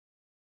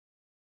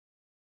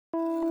The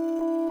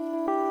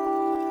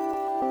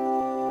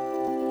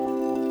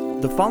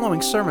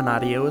following sermon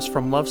audio is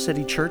from Love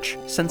City Church,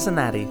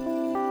 Cincinnati.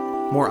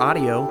 More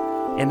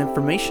audio and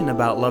information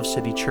about Love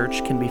City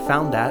Church can be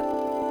found at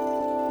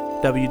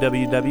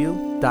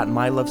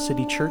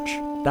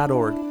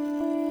www.mylovecitychurch.org.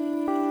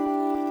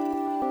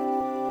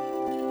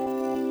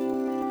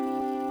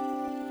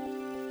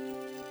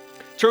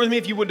 Turn with me,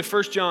 if you would, to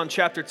 1 John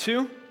chapter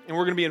 2, and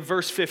we're going to be in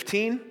verse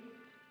 15.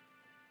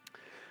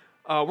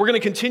 We're going to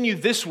continue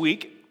this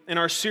week in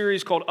our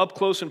series called Up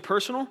Close and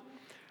Personal.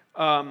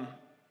 And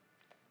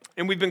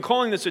we've been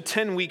calling this a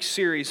 10-week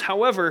series.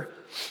 However,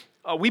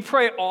 we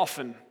pray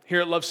often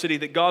here at Love City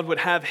that God would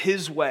have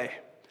His way.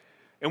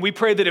 And we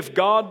pray that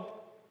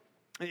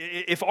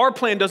if our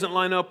plan doesn't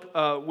line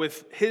up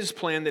with His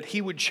plan, that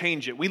He would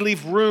change it. We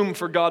leave room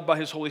for God by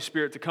His Holy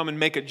Spirit to come and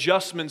make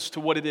adjustments to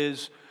what it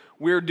is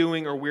we're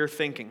doing or we're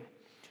thinking.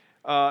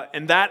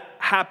 And that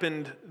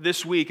happened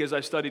this week as I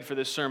studied for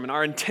this sermon.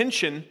 Our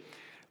intention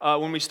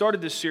when we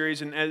started this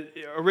series and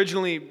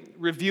originally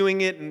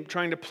reviewing it and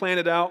trying to plan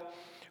it out,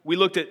 we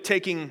looked at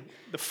taking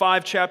the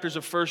 5 chapters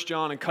of 1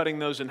 John and cutting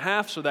those in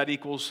half, so that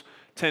equals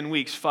 10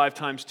 weeks. 5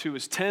 times 2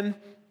 is 10.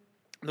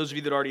 Those of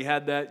you that already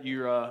had that,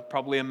 you're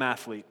probably a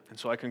mathlete, and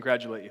so I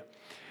congratulate you.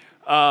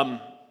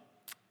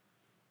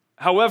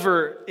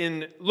 However,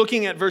 in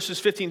looking at verses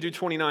 15 through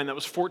 29, that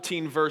was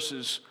 14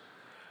 verses,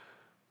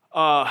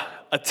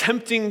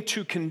 attempting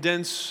to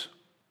condense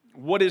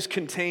what is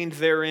contained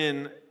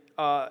therein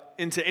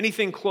into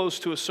anything close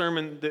to a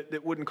sermon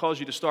that wouldn't cause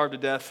you to starve to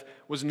death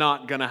was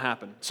not going to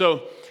happen.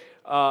 So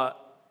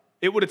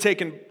it would have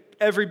taken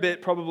every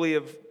bit probably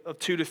of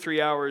 2 to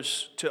 3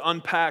 hours to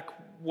unpack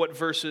what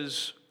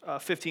verses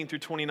 15 through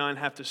 29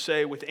 have to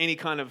say with any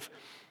kind of,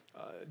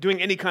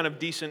 doing any kind of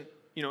decent,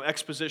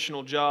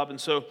 expositional job. And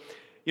so,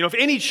 if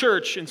any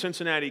church in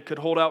Cincinnati could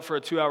hold out for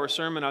a 2-hour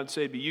sermon, I'd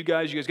say it'd be you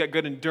guys. You guys got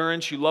good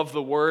endurance. You love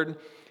the Word.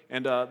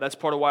 And that's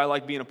part of why I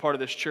like being a part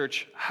of this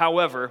church.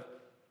 However,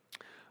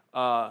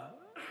 I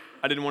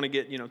didn't want to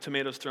get,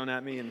 tomatoes thrown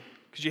at me. And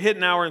because you hit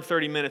an hour and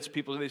 30 minutes,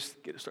 people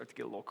start to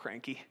get a little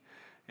cranky.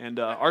 And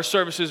our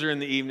services are in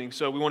the evening,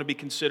 so we want to be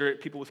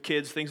considerate, people with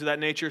kids, things of that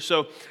nature.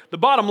 So the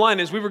bottom line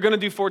is we were going to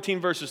do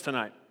 14 verses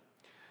tonight.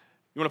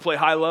 You want to play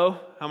high-low?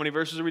 How many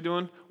verses are we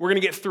doing? We're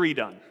going to get 3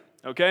 done,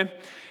 okay?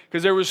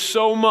 Because there was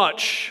so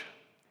much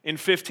in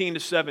 15 to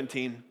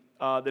 17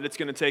 that it's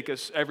going to take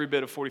us every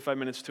bit of 45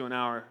 minutes to an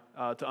hour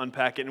to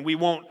unpack it. And we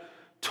won't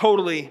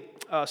totally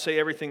say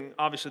everything,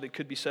 obviously, that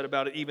could be said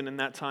about it, even in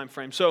that time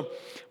frame. So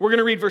we're going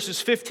to read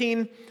verses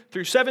 15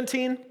 through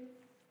 17,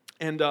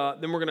 and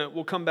then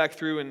we'll come back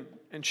through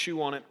and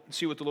chew on it and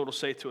see what the Lord will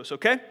say to us,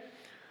 okay?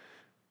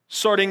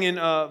 Starting in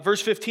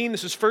verse 15,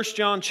 this is 1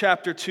 John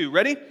chapter 2.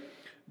 Ready?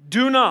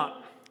 Do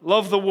not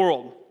love the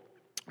world,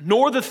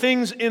 nor the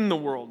things in the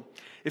world.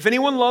 If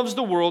anyone loves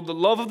the world, the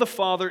love of the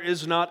Father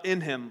is not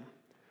in him.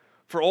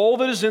 For all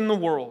that is in the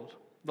world,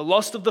 the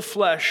lust of the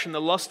flesh and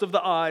the lust of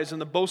the eyes and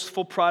the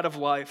boastful pride of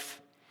life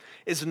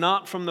is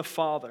not from the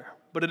Father,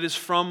 but it is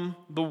from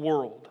the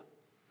world.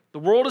 The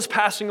world is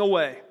passing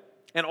away,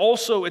 and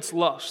also its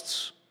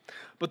lusts.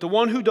 But the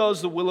one who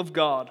does the will of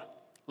God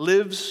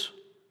lives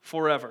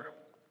forever.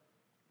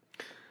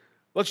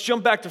 Let's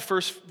jump back to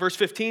verse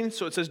 15.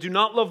 So it says, do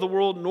not love the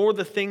world nor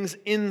the things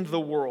in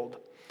the world.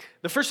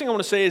 The first thing I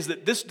want to say is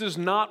that this does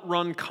not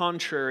run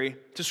contrary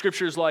to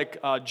scriptures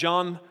like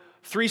John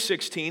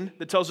 3:16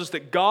 that tells us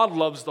that God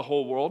loves the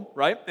whole world,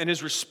 right? And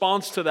His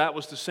response to that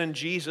was to send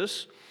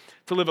Jesus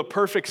to live a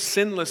perfect,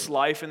 sinless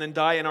life and then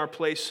die in our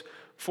place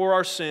for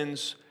our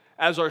sins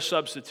as our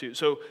substitute.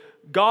 So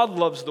God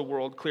loves the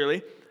world,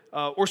 clearly.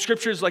 Or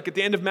scriptures like at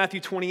the end of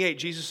Matthew 28,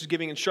 Jesus is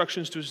giving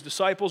instructions to His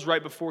disciples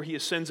right before He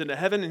ascends into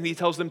heaven, and He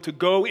tells them to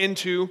go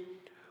into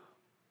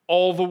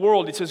all the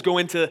world. He says, go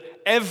into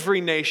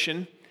every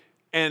nation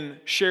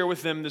and share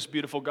with them this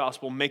beautiful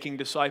gospel, making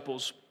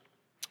disciples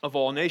of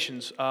all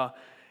nations.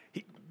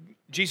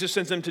 Jesus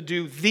sends them to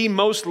do the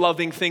most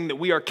loving thing that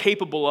we are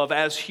capable of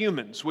as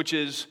humans, which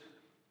is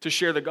to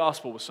share the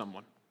gospel with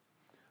someone.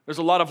 There's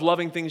a lot of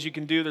loving things you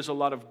can do. There's a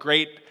lot of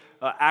great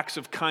acts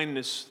of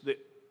kindness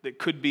that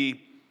could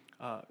be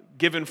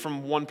given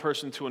from one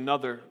person to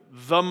another.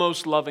 The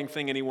most loving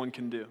thing anyone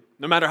can do,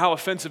 no matter how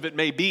offensive it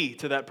may be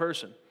to that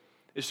person,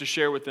 is to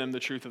share with them the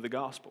truth of the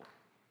gospel.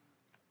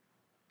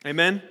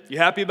 Amen? You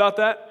happy about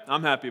that?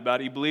 I'm happy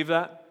about it. You believe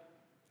that?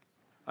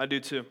 I do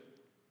too.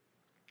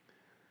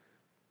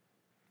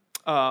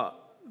 The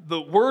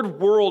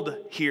word world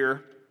here,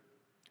 do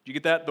you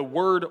get that? The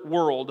word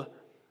world,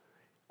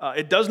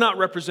 it does not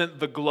represent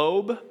the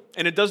globe,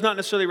 and it does not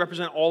necessarily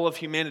represent all of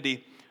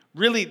humanity.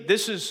 Really,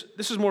 this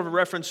is more of a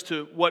reference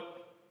to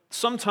what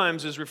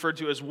sometimes is referred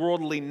to as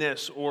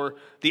worldliness, or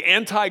the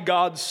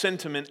anti-God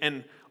sentiment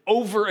and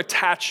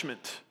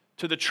over-attachment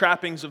to the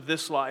trappings of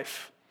this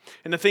life,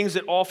 and the things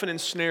that often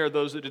ensnare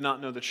those that do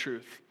not know the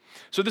truth.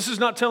 So this is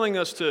not telling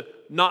us to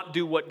not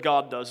do what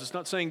God does. It's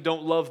not saying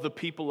don't love the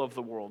people of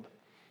the world.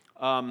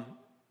 And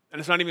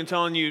it's not even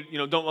telling you,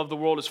 don't love the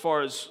world as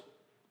far as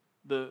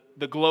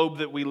the globe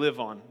that we live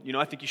on.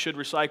 I think you should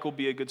recycle,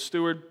 be a good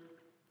steward.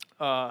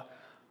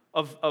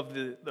 of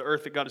the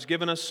earth that God has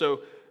given us.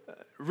 So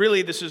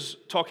really this is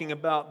talking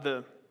about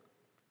the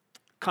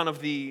kind of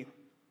the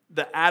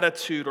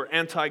attitude or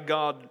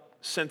anti-God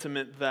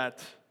sentiment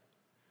that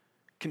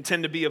can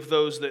tend to be of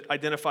those that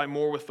identify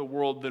more with the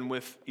world than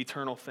with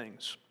eternal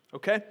things.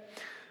 Okay?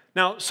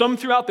 Now, some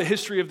throughout the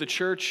history of the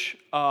church,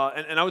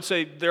 and I would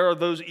say there are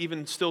those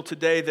even still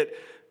today, that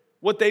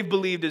what they've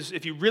believed is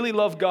if you really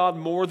love God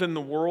more than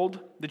the world,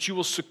 that you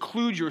will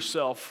seclude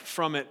yourself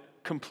from it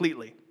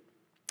completely.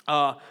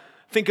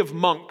 Think of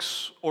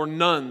monks or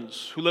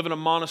nuns who live in a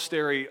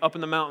monastery up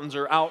in the mountains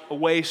or out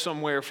away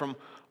somewhere from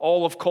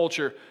all of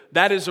culture.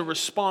 That is a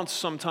response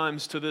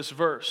sometimes to this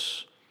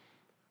verse.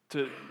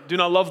 To do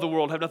not love the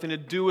world, have nothing to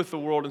do with the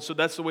world. And so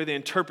that's the way they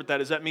interpret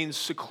that, is that means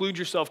seclude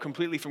yourself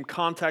completely from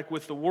contact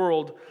with the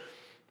world.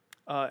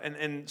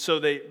 And so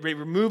they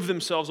remove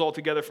themselves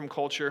altogether from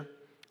culture.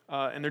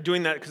 And they're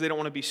doing that because they don't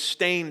want to be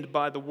stained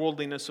by the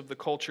worldliness of the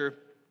culture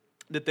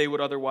that they would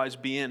otherwise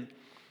be in.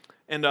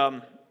 And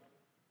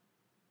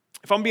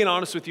if I'm being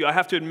honest with you, I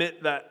have to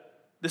admit that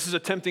this is a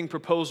tempting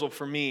proposal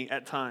for me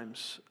at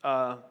times.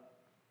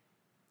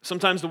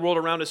 Sometimes the world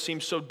around us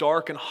seems so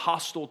dark and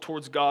hostile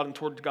towards God and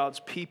toward God's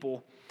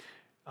people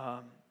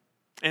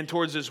and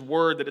towards His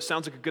Word that it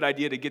sounds like a good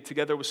idea to get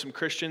together with some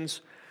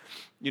Christians,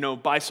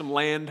 buy some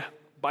land,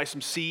 buy some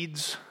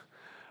seeds,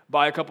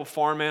 buy a couple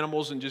farm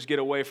animals, and just get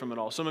away from it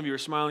all. Some of you are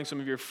smiling, some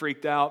of you are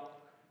freaked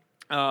out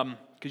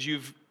because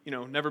you've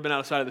never been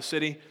outside of the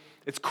city.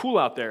 It's cool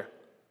out there.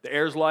 The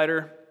air's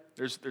lighter.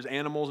 There's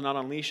animals not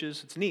on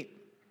leashes. It's neat.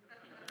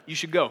 You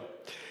should go.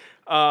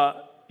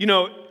 There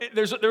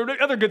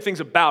are other good things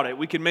about it.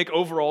 We can make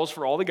overalls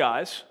for all the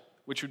guys,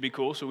 which would be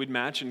cool, so we'd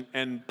match,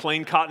 and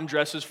plain cotton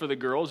dresses for the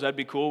girls. That'd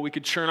be cool. We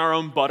could churn our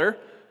own butter.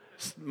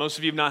 Most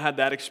of you have not had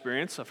that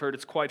experience. I've heard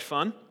it's quite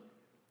fun.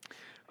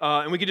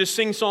 And we could just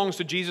sing songs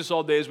to Jesus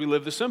all day as we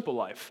live the simple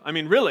life. I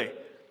mean, really,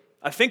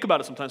 I think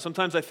about it sometimes.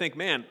 Sometimes I think,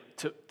 man,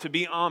 to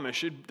be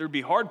Amish, there'd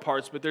be hard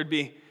parts, but there'd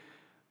be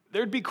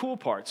cool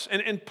parts.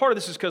 And part of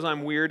this is because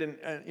I'm weird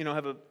and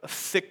have a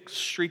thick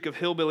streak of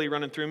hillbilly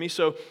running through me.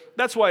 So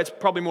that's why it's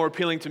probably more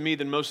appealing to me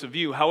than most of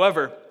you.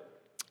 However,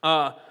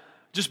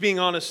 just being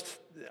honest,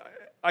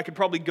 I could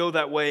probably go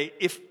that way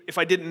if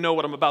I didn't know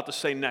what I'm about to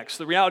say next.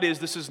 The reality is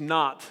this is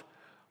not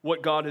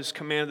what God has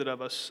commanded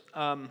of us.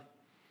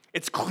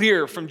 It's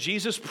clear from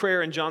Jesus'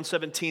 prayer in John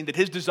 17 that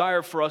His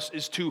desire for us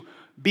is to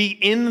be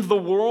in the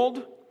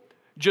world,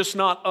 just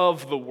not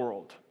of the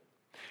world.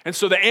 And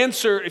so the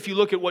answer, if you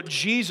look at what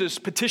Jesus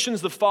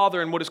petitions the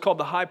Father in what is called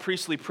the high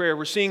priestly prayer,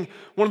 we're seeing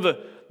one of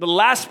the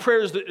last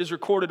prayers that is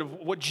recorded of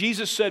what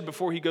Jesus said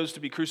before He goes to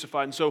be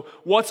crucified. And so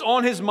what's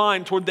on His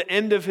mind toward the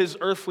end of His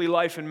earthly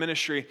life and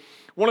ministry,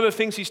 one of the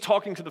things He's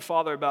talking to the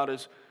Father about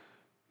is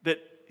that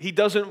He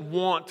doesn't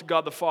want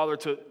God the Father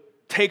to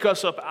take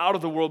us up out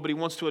of the world, but He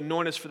wants to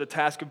anoint us for the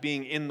task of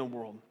being in the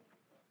world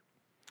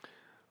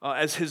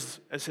as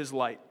His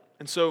light.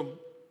 And so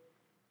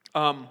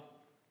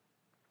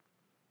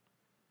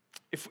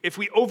if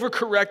we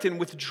overcorrect and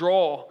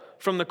withdraw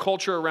from the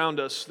culture around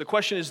us, the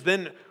question is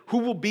then, who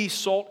will be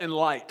salt and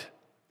light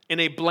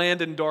in a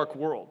bland and dark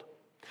world?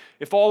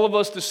 If all of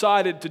us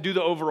decided to do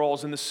the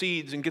overalls and the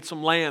seeds and get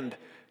some land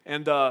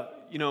and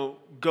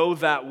go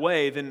that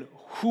way, then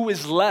who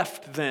is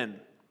left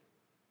then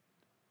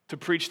to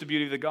preach the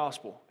beauty of the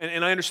gospel?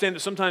 And I understand that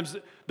sometimes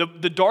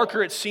the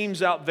darker it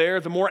seems out there,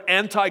 the more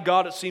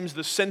anti-God it seems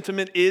the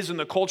sentiment is in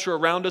the culture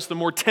around us, the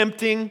more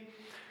tempting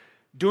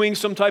doing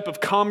some type of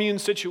commune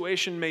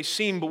situation may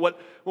seem, but what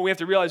we have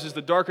to realize is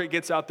the darker it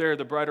gets out there,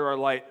 the brighter our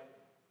light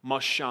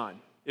must shine.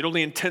 It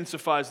only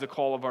intensifies the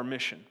call of our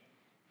mission.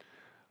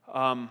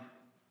 And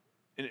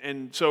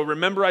so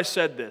remember I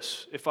said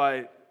this, if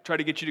I try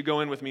to get you to go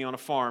in with me on a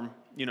farm,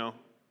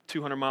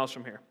 200 miles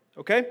from here,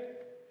 okay?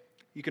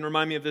 You can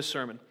remind me of this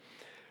sermon.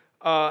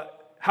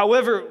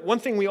 However, one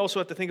thing we also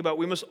have to think about,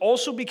 we must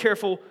also be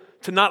careful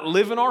to not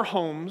live in our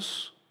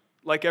homes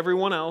like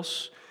everyone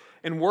else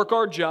and work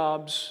our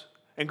jobs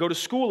and go to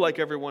school like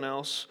everyone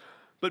else,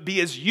 but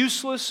be as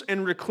useless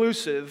and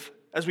reclusive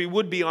as we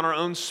would be on our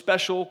own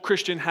special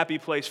Christian happy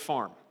place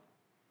farm.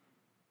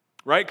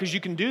 Right? Because you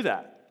can do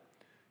that.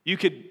 You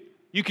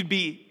could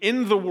be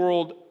in the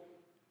world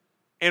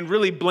and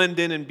really blend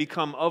in and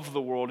become of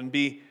the world and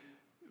be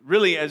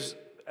really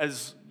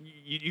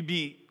you'd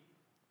be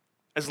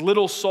as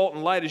little salt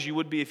and light as you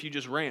would be if you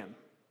just ran.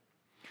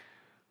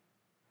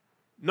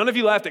 None of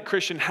you laughed at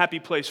Christian happy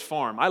place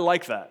farm. I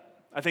like that.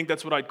 I think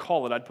that's what I'd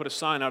call it. I'd put a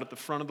sign out at the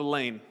front of the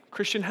lane,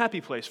 Christian Happy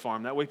Place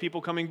Farm. That way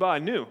people coming by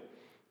knew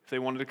if they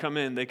wanted to come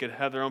in, they could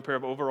have their own pair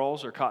of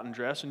overalls or cotton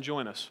dress and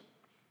join us.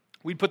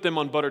 We'd put them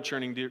on butter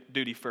churning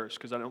duty first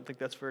because I don't think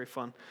that's very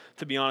fun,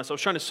 to be honest. I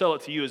was trying to sell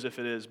it to you as if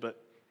it is, but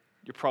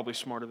you're probably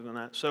smarter than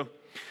that. So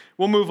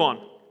we'll move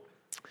on.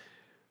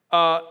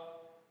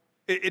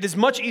 It is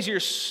much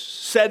easier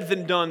said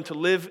than done to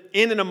live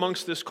in and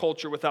amongst this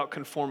culture without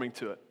conforming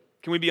to it.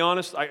 Can we be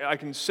honest? I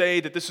can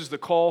say that this is the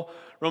call.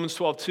 Romans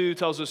 12:2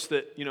 tells us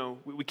that,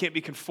 we can't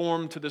be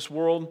conformed to this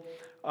world.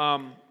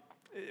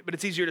 But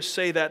it's easier to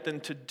say that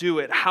than to do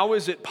it. How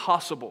is it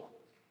possible?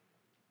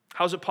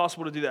 How is it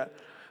possible to do that?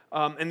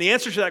 And the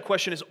answer to that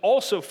question is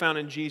also found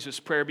in Jesus'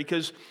 prayer,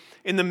 because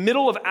in the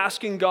middle of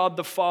asking God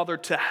the Father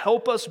to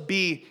help us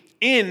be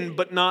in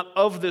but not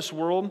of this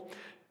world,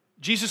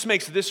 Jesus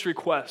makes this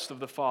request of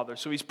the Father.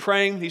 So he's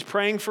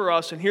praying for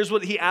us, and here's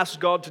what he asks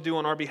God to do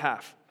on our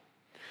behalf.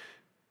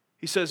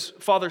 He says,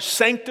 Father,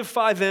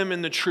 sanctify them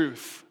in the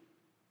truth.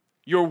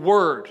 Your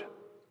word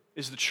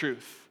is the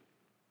truth.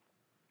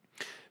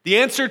 The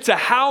answer to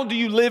how do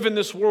you live in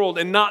this world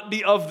and not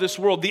be of this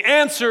world, the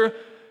answer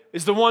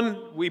is the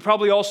one we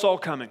probably all saw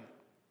coming.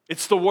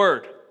 It's the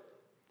Word.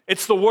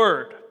 It's the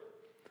Word.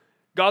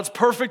 God's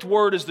perfect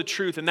Word is the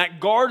truth, and that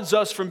guards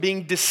us from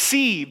being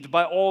deceived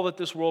by all that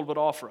this world would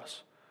offer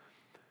us.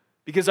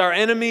 Because our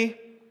enemy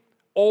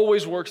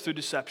always works through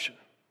deception.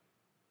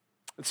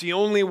 It's the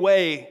only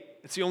way,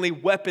 it's the only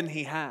weapon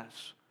he has.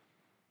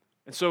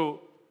 And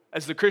so,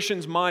 as the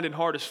Christian's mind and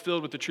heart is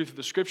filled with the truth of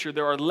the Scripture,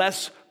 there are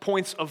less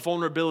points of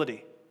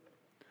vulnerability.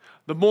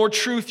 The more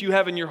truth you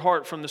have in your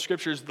heart from the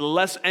Scriptures, the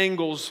less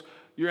angles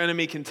your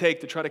enemy can take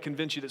to try to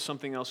convince you that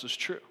something else is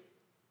true.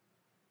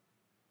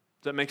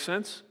 Does that make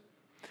sense?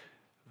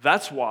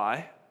 That's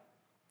why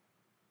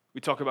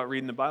we talk about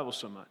reading the Bible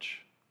so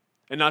much.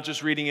 And not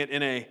just reading it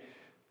in a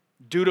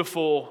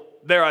dutiful,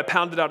 I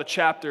pounded out a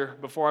chapter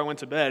before I went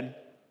to bed.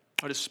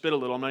 I just spit a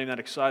little, I'm not even that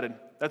excited.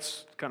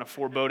 That's kind of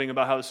foreboding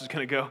about how this is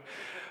going to go.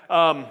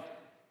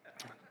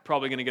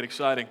 Probably going to get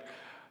exciting.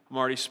 I'm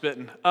already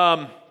spitting.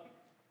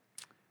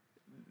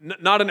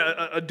 Not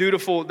a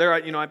dutiful,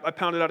 I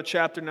pounded out a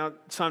chapter, now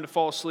it's time to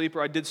fall asleep,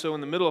 or I did so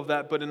in the middle of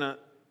that, but in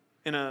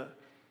a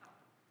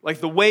like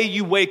the way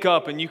you wake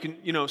up and you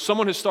can,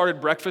 someone has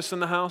started breakfast in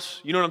the house,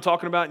 you know what I'm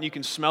talking about, and you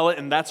can smell it,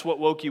 and that's what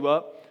woke you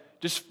up.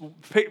 Just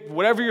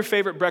whatever your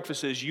favorite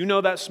breakfast is, you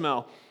know that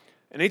smell.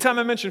 And anytime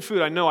I mention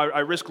food, I know I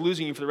risk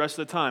losing you for the rest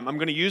of the time. I'm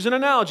going to use an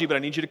analogy, but I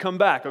need you to come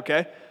back,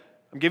 okay?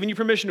 I'm giving you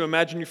permission to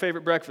imagine your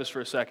favorite breakfast for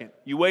a second.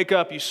 You wake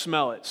up, you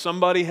smell it.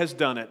 Somebody has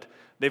done it.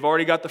 They've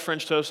already got the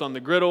French toast on the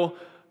griddle.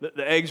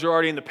 The eggs are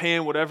already in the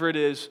pan, whatever it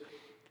is.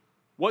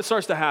 What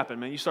starts to happen,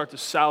 man? You start to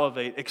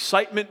salivate.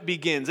 Excitement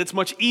begins. It's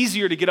much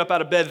easier to get up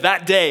out of bed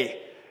that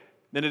day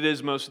than it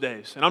is most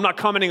days. And I'm not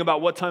commenting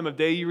about what time of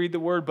day you read the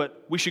Word,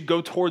 but we should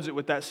go towards it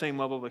with that same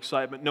level of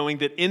excitement, knowing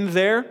that in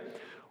there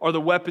are the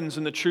weapons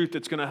and the truth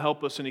that's going to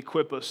help us and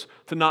equip us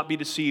to not be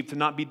deceived, to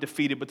not be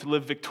defeated, but to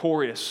live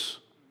victorious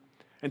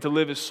and to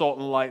live as salt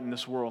and light in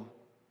this world.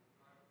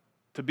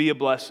 To be a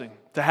blessing,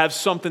 to have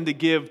something to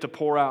give, to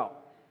pour out,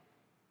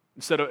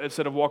 instead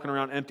of walking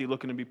around empty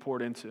looking to be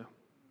poured into.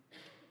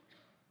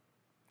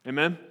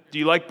 Amen? Do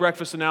you like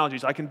breakfast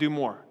analogies? I can do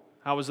more.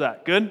 How was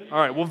that? Good? All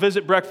right, we'll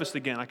visit breakfast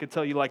again. I could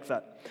tell you like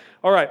that.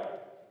 All right,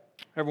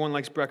 everyone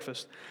likes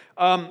breakfast.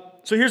 So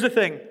here's the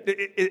thing.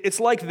 It's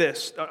like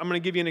this. I'm going to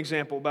give you an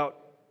example about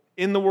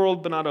in the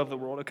world but not of the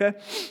world, okay?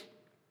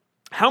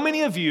 How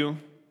many of you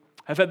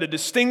have had the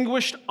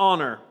distinguished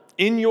honor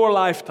in your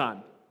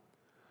lifetime,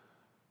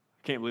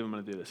 I can't believe I'm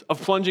going to do this,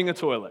 of plunging a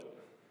toilet?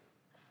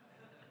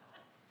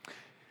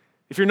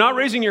 If you're not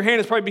raising your hand,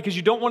 it's probably because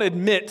you don't want to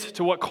admit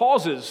to what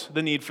causes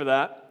the need for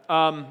that,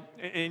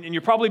 and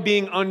you're probably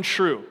being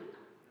untrue.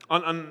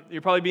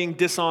 You're probably being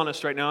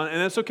dishonest right now, and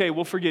that's okay.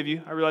 We'll forgive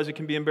you. I realize it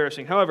can be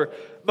embarrassing. However,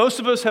 most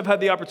of us have had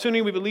the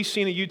opportunity. We've at least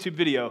seen a YouTube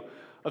video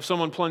of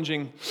someone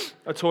plunging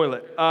a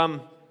toilet. And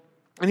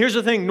here's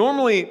the thing.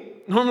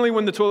 Normally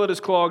when the toilet is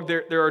clogged,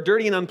 there are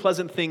dirty and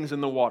unpleasant things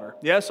in the water.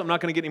 Yes, I'm not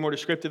going to get any more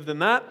descriptive than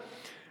that.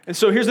 And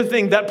so here's the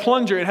thing. That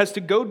plunger, it has to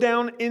go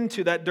down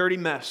into that dirty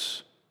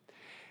mess.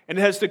 And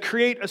it has to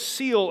create a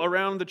seal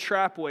around the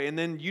trapway. And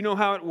then you know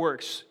how it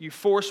works. You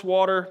force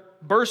water,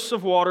 bursts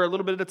of water, a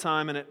little bit at a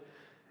time, and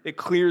it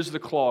clears the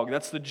clog.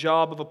 That's the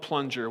job of a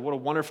plunger. What a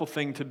wonderful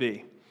thing to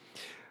be.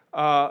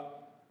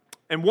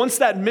 And once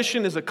that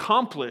mission is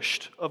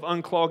accomplished of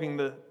unclogging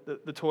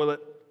the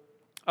toilet,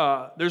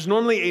 there's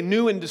normally a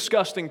new and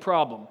disgusting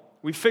problem.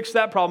 We fixed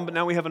that problem, but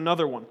now we have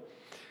another one.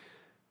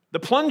 The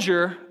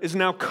plunger is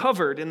now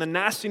covered in the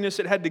nastiness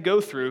it had to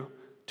go through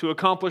to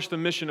accomplish the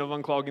mission of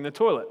unclogging the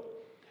toilet.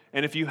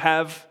 And if you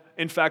have,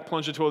 in fact,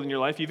 plunged a toilet in your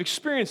life, you've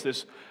experienced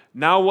this.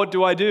 Now what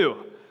do I do?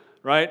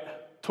 Right?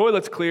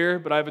 Toilet's clear,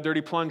 but I have a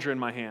dirty plunger in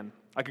my hand.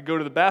 I could go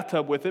to the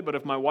bathtub with it, but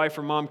if my wife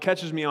or mom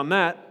catches me on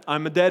that,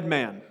 I'm a dead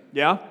man.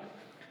 Yeah?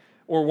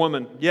 Or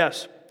woman.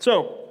 Yes.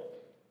 So,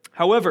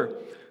 however,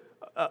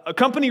 a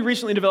company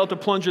recently developed a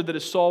plunger that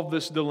has solved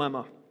this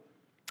dilemma.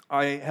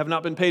 I have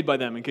not been paid by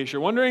them. In case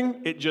you're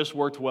wondering, it just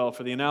worked well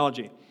for the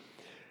analogy.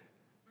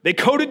 They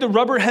coated the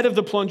rubber head of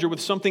the plunger with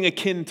something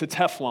akin to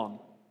Teflon.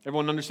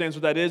 Everyone understands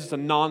what that is. It's a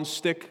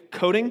non-stick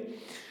coating.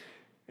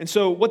 And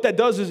so what that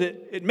does is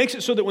it makes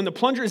it so that when the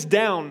plunger is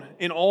down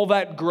in all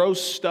that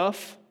gross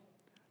stuff,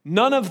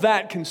 none of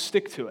that can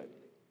stick to it.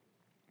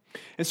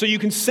 And so you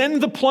can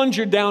send the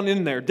plunger down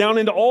in there, down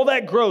into all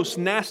that gross,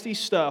 nasty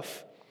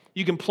stuff.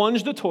 You can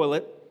plunge the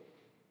toilet,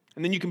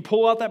 and then you can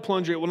pull out that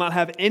plunger. It will not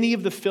have any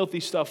of the filthy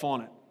stuff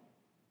on it.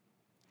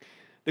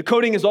 The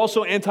coating is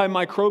also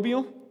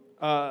antimicrobial,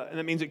 and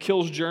that means it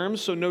kills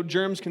germs, so no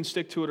germs can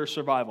stick to it or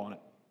survive on it.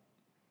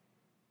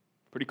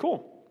 Pretty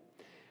cool.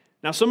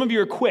 Now, some of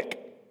you are quick.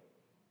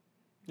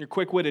 You're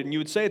quick-witted, and you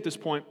would say at this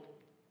point,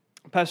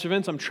 Pastor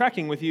Vince, I'm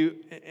tracking with you,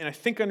 and I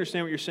think I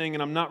understand what you're saying,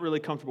 and I'm not really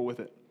comfortable with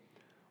it.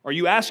 Are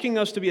you asking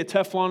us to be a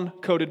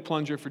Teflon-coated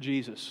plunger for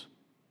Jesus?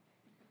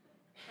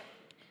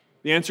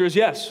 The answer is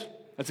yes.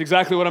 That's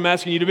exactly what I'm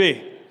asking you to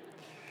be.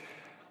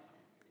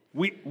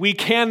 We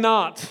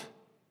cannot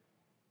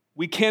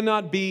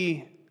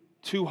be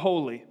too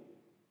holy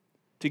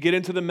to get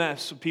into the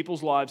mess of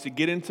people's lives,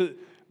 to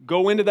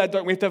go into that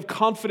dark. We have to have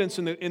confidence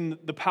in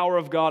the power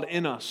of God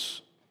in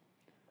us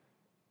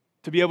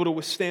to be able to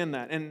withstand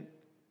that. And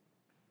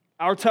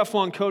our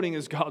Teflon coating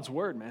is God's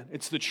word, man.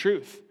 It's the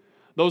truth.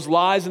 Those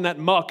lies and that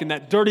muck and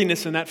that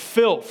dirtiness and that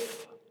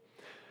filth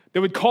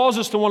that would cause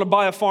us to want to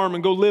buy a farm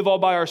and go live all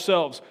by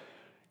ourselves.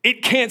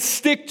 It can't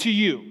stick to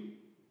you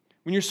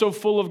when you're so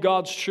full of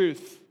God's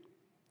truth.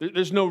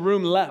 There's no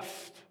room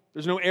left.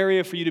 There's no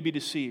area for you to be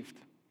deceived.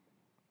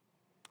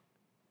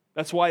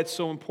 That's why it's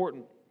so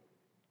important.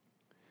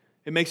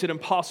 It makes it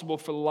impossible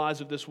for the lies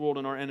of this world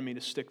and our enemy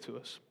to stick to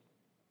us.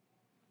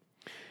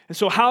 And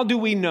so how do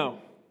we know?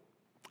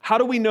 How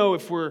do we know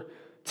if we're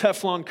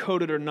Teflon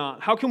coated or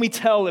not? How can we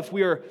tell if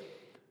we are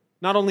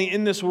not only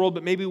in this world,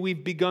 but maybe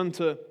we've begun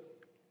to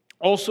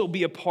also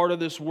be a part of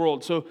this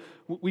world? So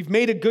we've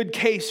made a good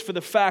case for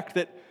the fact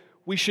that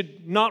we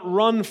should not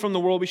run from the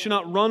world, we should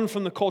not run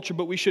from the culture,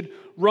 but we should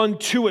run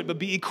to it, but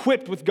be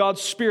equipped with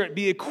God's Spirit,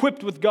 be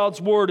equipped with God's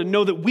Word, and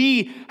know that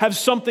we have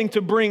something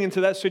to bring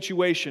into that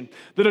situation.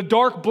 That a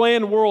dark,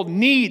 bland world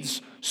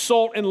needs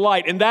salt and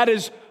light, and that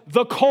is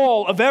the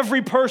call of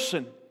every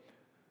person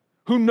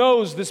who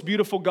knows this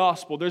beautiful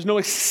gospel. There's no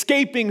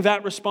escaping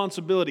that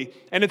responsibility,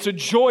 and it's a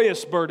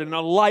joyous burden,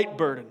 a light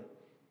burden,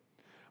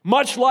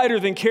 much lighter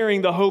than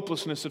carrying the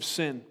hopelessness of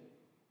sin.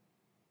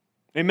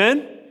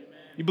 Amen?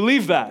 You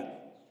believe that?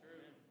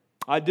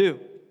 I do.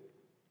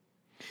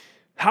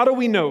 How do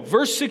we know?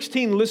 Verse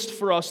 16 lists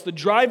for us the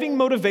driving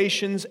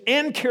motivations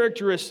and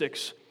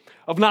characteristics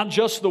of not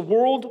just the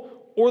world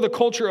or the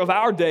culture of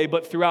our day,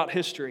 but throughout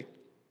history.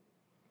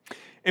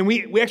 And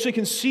we actually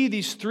can see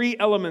these three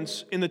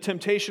elements in the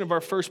temptation of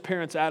our first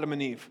parents, Adam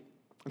and Eve.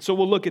 And so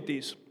we'll look at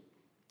these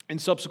in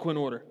subsequent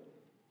order.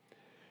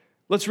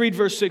 Let's read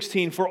verse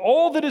 16. For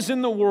all that is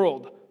in the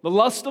world, the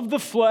lust of the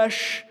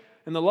flesh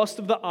and the lust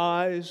of the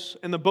eyes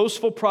and the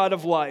boastful pride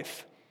of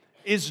life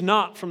is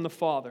not from the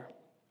Father,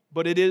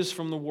 but it is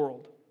from the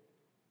world.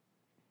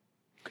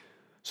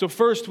 So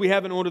first, we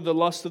have in order the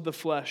lust of the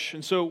flesh.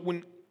 And so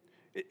when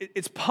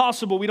it's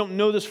possible, we don't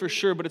know this for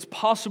sure, but it's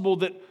possible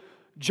that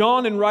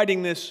John, in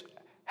writing this,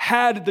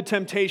 had the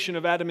temptation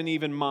of Adam and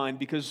Eve in mind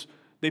because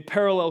they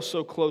parallel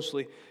so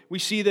closely. We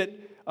see that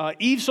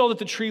Eve saw that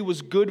the tree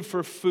was good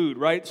for food,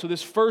 right? So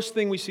this first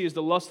thing we see is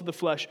the lust of the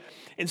flesh.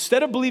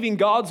 Instead of believing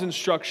God's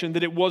instruction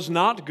that it was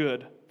not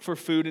good for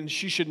food and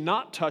she should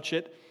not touch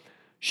it,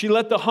 she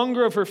let the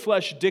hunger of her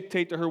flesh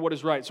dictate to her what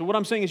is right. So what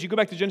I'm saying is you go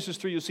back to Genesis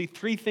 3, you'll see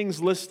three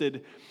things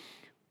listed,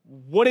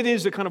 what it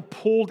is that kind of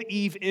pulled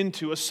Eve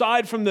into.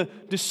 Aside from the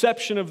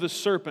deception of the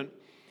serpent,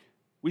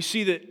 we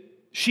see that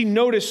she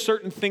noticed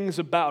certain things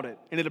about it,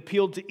 and it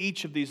appealed to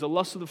each of these, the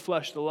lust of the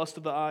flesh, the lust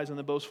of the eyes, and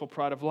the boastful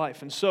pride of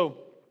life. And so,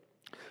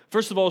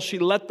 first of all, she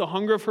let the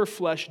hunger of her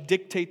flesh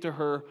dictate to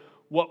her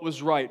what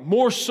was right,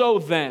 more so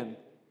than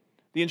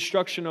the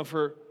instruction of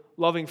her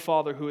loving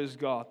Father who is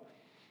God.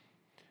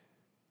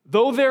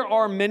 Though there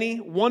are many,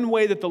 one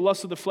way that the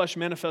lust of the flesh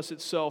manifests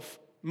itself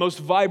most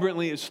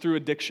vibrantly is through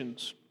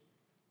addictions.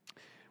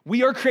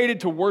 We are created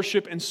to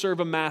worship and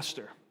serve a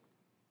master.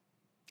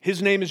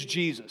 His name is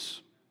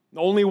Jesus.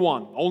 Only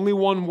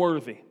one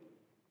worthy.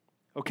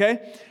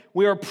 Okay?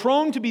 We are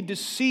prone to be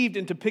deceived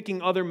into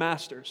picking other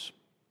masters.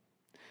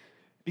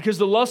 Because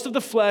the lust of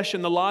the flesh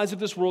and the lies of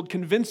this world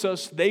convince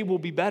us they will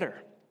be better.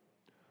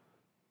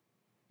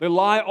 The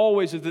lie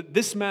always is that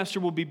this master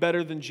will be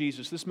better than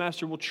Jesus. This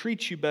master will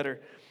treat you better.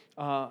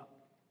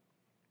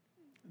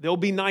 They'll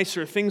be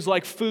nicer. Things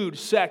like food,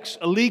 sex,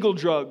 illegal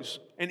drugs,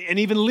 and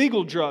even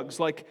legal drugs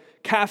like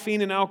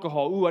caffeine and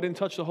alcohol. Ooh, I didn't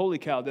touch the holy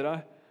cow, did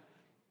I?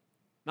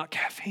 Not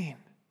caffeine.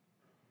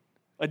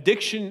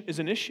 Addiction is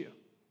an issue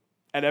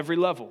at every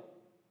level.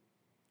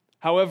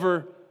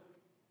 However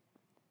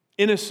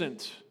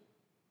innocent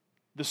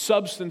the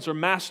substance or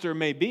master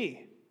may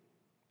be,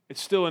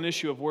 it's still an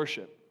issue of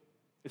worship.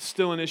 It's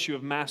still an issue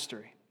of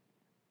mastery.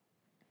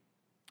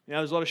 Yeah,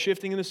 there's a lot of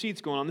shifting in the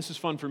seats going on. This is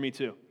fun for me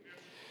too.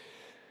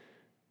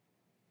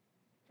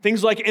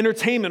 Things like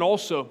entertainment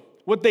also.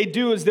 What they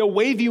do is they'll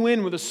wave you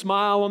in with a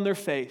smile on their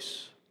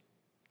face.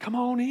 Come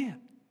on in.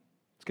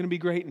 It's going to be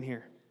great in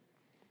here.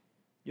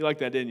 You like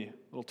that, didn't you?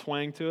 A little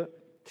twang to it.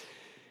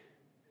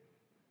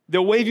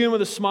 They'll wave you in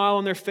with a smile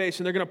on their face,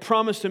 and they're going to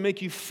promise to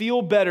make you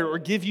feel better or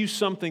give you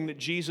something that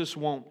Jesus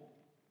won't.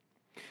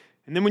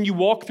 And then when you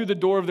walk through the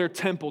door of their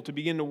temple to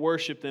begin to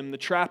worship them, the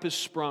trap is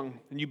sprung,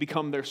 and you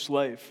become their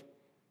slave.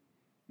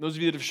 Those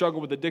of you that have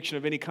struggled with addiction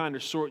of any kind or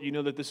sort, you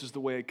know that this is the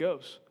way it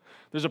goes.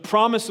 There's a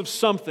promise of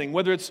something,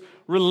 whether it's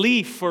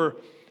relief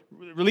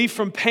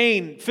from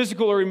pain,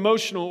 physical or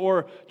emotional,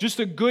 or just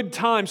a good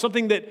time,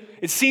 something that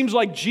it seems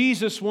like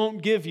Jesus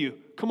won't give you.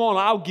 Come on,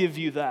 I'll give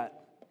you that.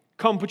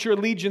 Come, put your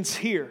allegiance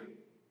here.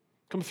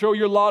 Come throw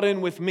your lot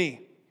in with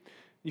me.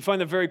 You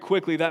find that very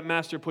quickly that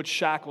master puts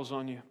shackles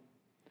on you,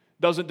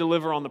 doesn't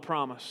deliver on the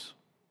promise,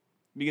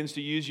 begins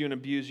to use you and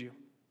abuse you.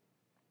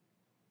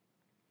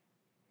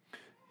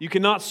 You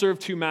cannot serve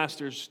two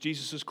masters.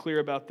 Jesus is clear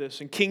about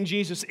this. And King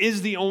Jesus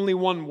is the only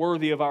one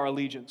worthy of our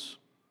allegiance.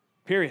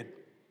 Period.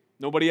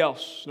 Nobody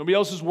else. Nobody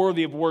else is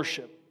worthy of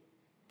worship.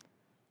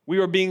 We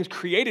are being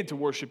created to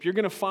worship. You're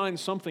going to find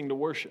something to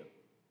worship.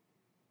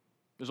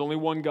 There's only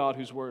one God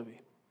who's worthy.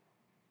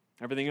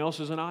 Everything else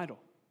is an idol.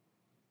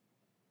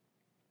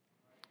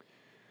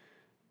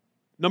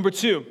 Number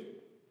 2,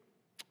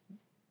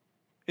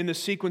 in the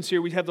sequence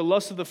here, we have the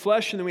lust of the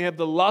flesh and then we have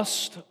the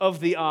lust of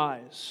the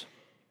eyes.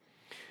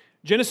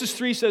 Genesis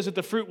 3 says that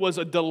the fruit was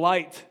a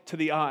delight to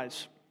the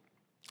eyes.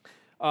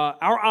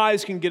 Our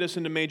eyes can get us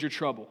into major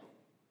trouble.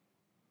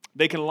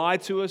 They can lie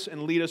to us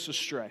and lead us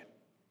astray.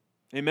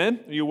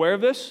 Amen? Are you aware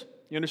of this?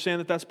 You understand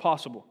that that's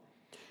possible?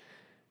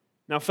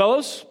 Now,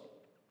 fellas,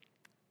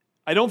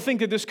 I don't think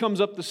that this comes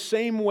up the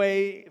same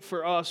way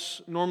for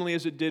us normally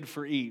as it did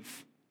for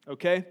Eve,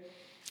 okay?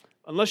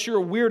 Unless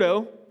you're a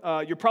weirdo,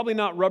 you're probably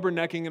not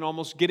rubbernecking and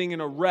almost getting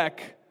in a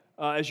wreck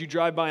as you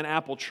drive by an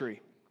apple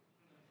tree,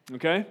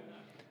 okay?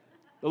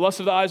 The lust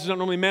of the eyes is not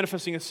normally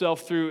manifesting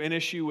itself through an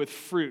issue with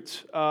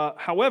fruit.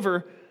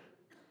 However,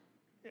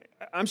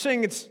 I'm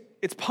saying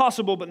it's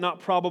possible but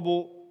not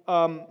probable.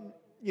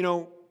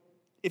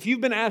 If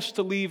you've been asked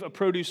to leave a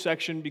produce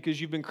section because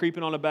you've been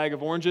creeping on a bag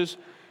of oranges,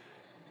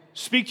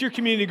 speak to your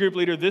community group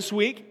leader this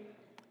week,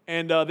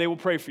 and they will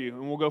pray for you,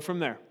 and we'll go from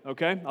there,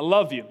 okay? I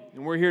love you,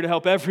 and we're here to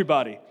help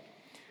everybody,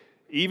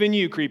 even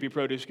you, creepy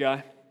produce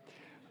guy.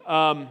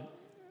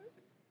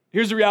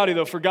 Here's the reality,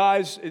 though. For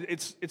guys,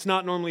 it's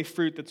not normally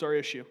fruit that's our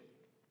issue.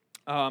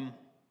 No,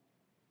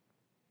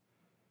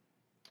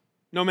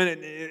 man,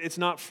 it's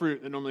not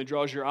fruit that normally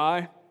draws your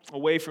eye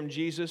away from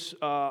Jesus.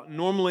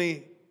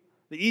 Normally,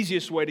 the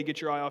easiest way to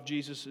get your eye off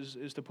Jesus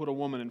is to put a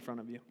woman in front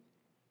of you.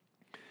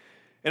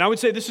 And I would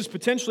say this is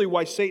potentially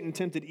why Satan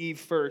tempted Eve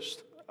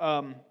first.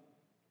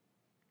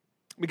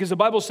 Because the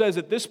Bible says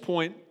at this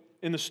point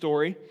in the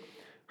story,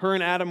 her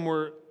and Adam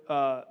were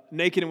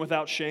naked and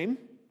without shame.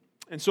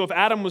 And so if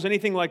Adam was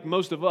anything like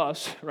most of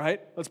us,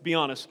 right, let's be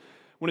honest,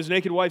 when his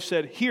naked wife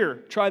said,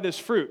 "Here, try this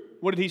fruit,"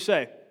 what did he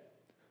say?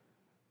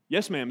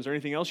 "Yes, ma'am. Is there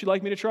anything else you'd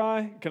like me to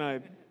try? Can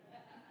I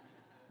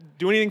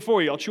do anything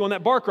for you? I'll chew on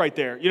that bark right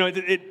there." You know,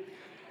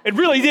 it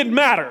really didn't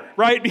matter,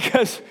 right?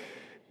 Because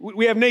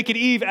we have naked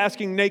Eve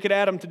asking naked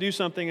Adam to do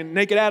something, and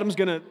naked Adam's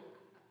going to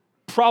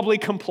probably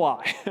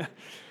comply.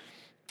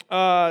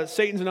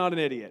 Satan's not an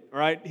idiot,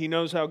 right? He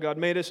knows how God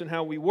made us and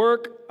how we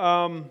work.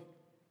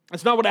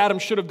 That's not what Adam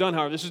should have done,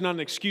 however. This is not an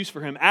excuse for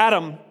him.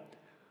 Adam,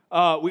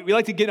 we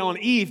like to get on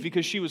Eve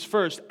because she was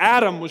first.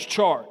 Adam was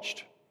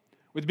charged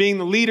with being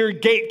the leader,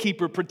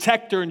 gatekeeper,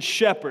 protector, and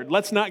shepherd.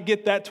 Let's not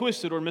get that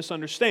twisted or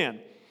misunderstand.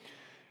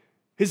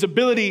 His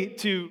ability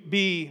to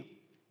be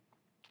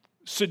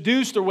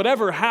seduced or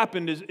whatever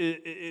happened it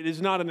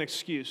is not an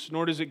excuse,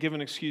 nor does it give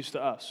an excuse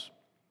to us.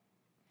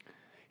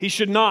 He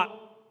should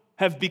not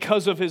have,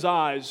 because of his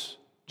eyes,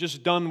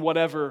 just done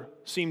whatever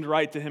seemed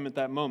right to him at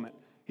that moment.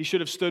 He should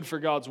have stood for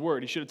God's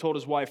word. He should have told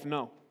his wife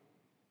no.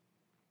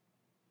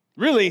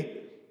 Really,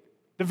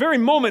 the very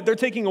moment they're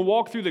taking a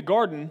walk through the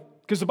garden,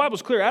 because the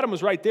Bible's clear, Adam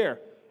was right there,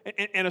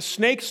 and a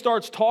snake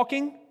starts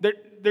talking,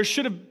 there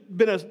should have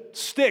been a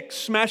stick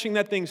smashing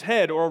that thing's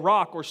head or a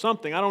rock or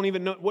something. I don't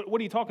even know. What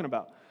are you talking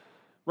about?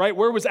 Right?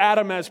 Where was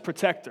Adam as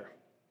protector?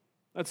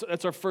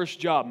 That's our first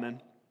job,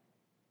 man.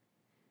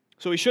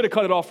 So he should have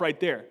cut it off right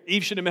there.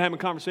 Eve should have been having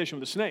a conversation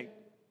with the snake.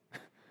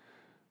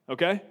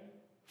 Okay?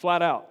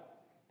 Flat out.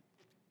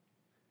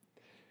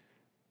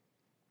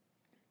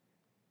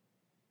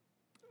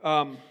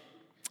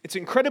 It's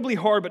incredibly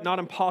hard but not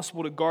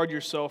impossible to guard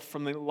yourself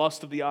from the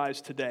lust of the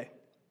eyes today.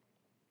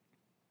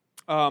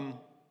 And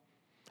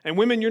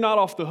women, you're not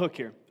off the hook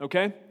here,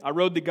 okay? I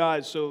rode the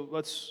guys, so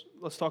let's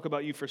talk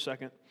about you for a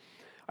second.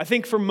 I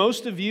think for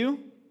most of you,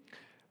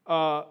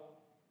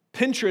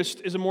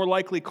 Pinterest is a more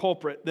likely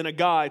culprit than a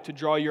guy to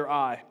draw your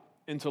eye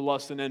into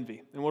lust and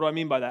envy. And what do I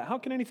mean by that? How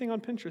can anything on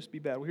Pinterest be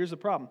bad? Well, here's the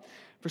problem.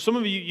 For some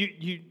of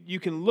you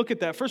can look at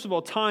that. First of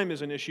all, time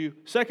is an issue.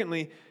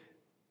 Secondly,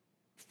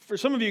 for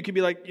some of you, it could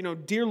be like,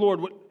 dear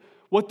Lord,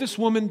 what this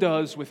woman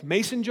does with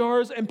mason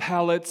jars and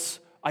pallets,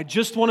 I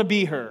just want to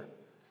be her.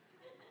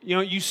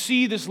 You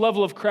see this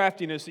level of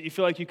craftiness that you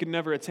feel like you can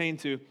never attain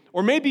to.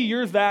 Or maybe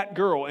you're that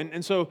girl,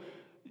 and so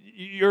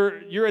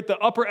you're at the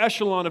upper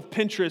echelon of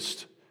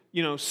Pinterest,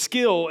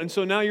 skill, and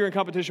so now you're in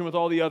competition with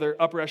all the other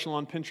upper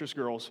echelon Pinterest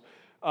girls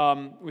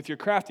with your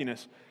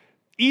craftiness.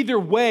 Either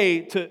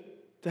way, to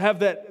have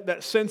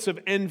that sense of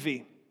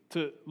envy,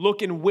 to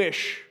look and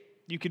wish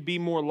you could be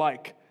more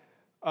like.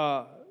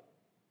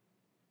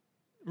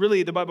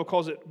 Really, the Bible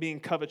calls it being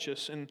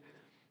covetous, and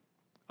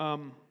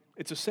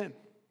it's a sin.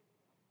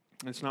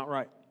 It's not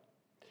right.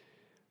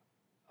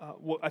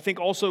 I think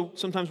also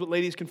sometimes what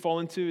ladies can fall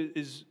into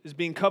is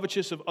being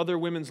covetous of other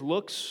women's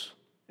looks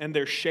and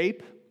their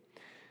shape.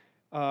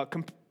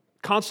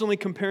 Constantly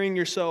comparing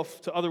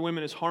yourself to other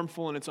women is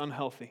harmful and it's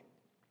unhealthy.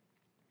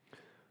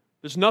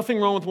 There's nothing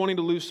wrong with wanting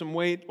to lose some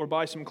weight or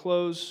buy some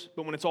clothes,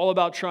 but when it's all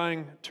about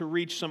trying to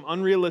reach some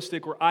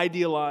unrealistic or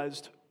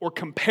idealized or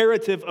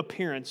comparative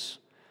appearance,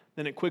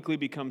 then it quickly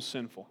becomes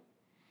sinful.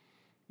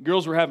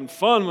 Girls were having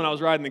fun when I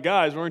was riding the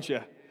guys, weren't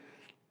you?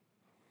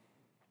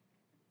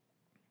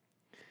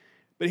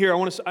 But here,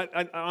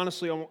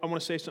 honestly, I want to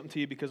say something to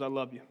you because I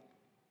love you.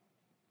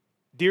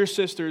 Dear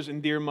sisters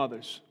and dear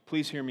mothers,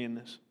 please hear me in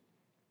this.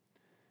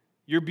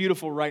 You're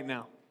beautiful right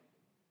now.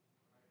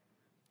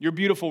 You're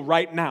beautiful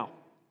right now.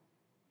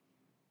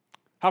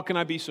 How can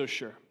I be so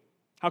sure?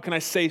 How can I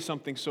say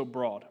something so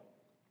broad?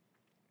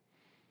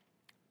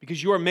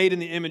 Because you are made in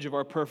the image of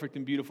our perfect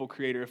and beautiful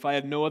Creator. If I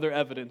had no other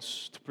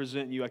evidence to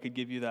present you, I could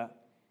give you that.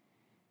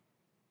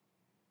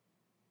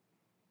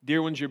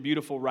 Dear ones, you're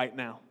beautiful right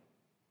now.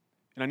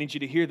 And I need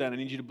you to hear that. I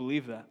need you to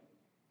believe that.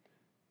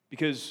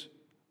 Because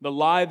the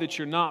lie that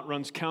you're not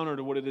runs counter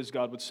to what it is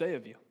God would say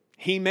of you.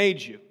 He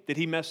made you. Did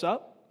He mess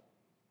up?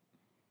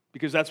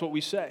 Because that's what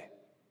we say.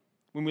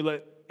 When we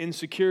let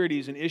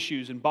insecurities and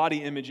issues and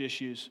body image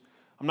issues,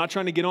 I'm not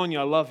trying to get on you,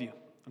 I love you.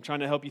 I'm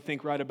trying to help you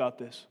think right about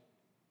this.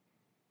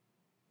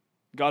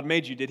 God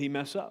made you, did He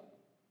mess up?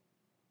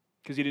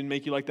 Because He didn't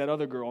make you like that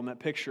other girl in that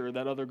picture or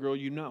that other girl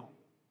you know.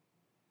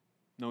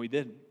 No, He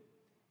didn't.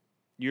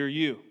 You're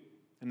you,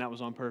 and that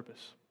was on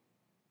purpose.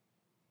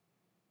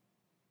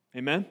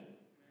 Amen?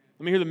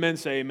 Let me hear the men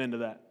say amen to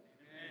that.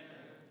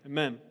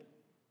 Amen.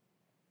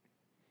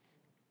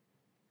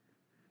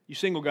 You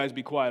single guys,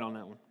 be quiet on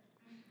that one.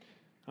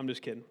 I'm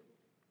just kidding.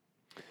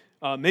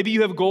 Maybe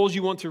you have goals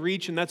you want to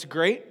reach, and that's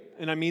great,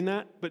 and I mean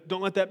that, but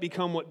don't let that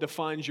become what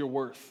defines your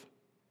worth.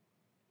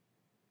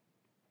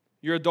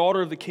 You're a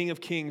daughter of the King of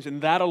Kings,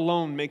 and that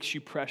alone makes you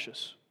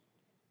precious.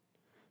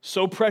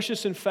 So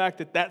precious, in fact,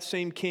 that that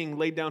same King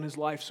laid down His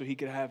life so He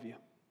could have you.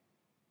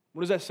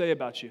 What does that say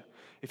about you?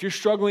 If you're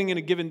struggling in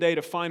a given day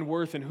to find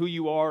worth in who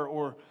you are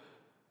or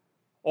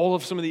all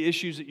of some of the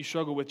issues that you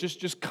struggle with,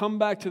 just come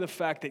back to the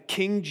fact that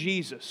King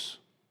Jesus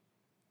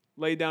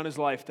laid down His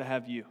life to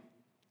have you.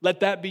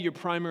 Let that be your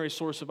primary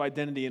source of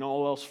identity and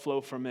all else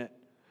flow from it.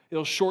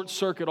 It'll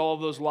short-circuit all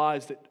of those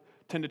lies that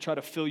tend to try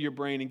to fill your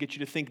brain and get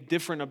you to think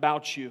different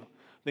about you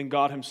than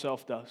God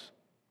Himself does.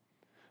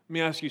 Let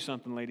me ask you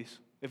something, ladies.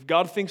 If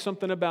God thinks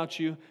something about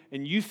you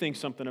and you think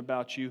something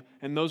about you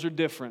and those are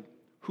different,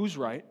 who's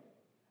right?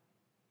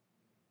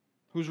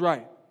 Who's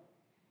right?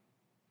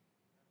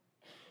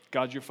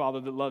 God's your Father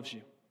that loves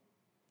you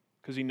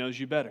because He knows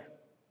you better.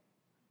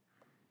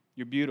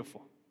 You're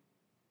beautiful.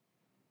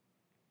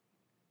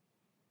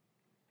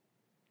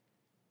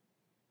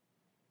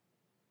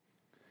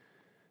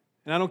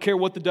 And I don't care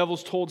what the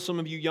devil's told some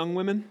of you young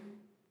women.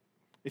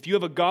 If you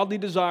have a godly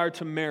desire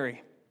to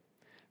marry,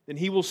 then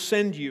he will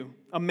send you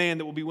a man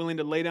that will be willing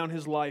to lay down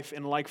his life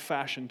in like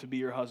fashion to be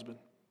your husband.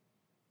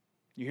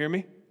 You hear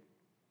me?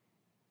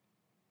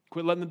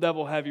 Quit letting the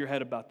devil have your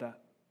head about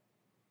that.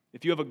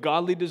 If you have a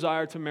godly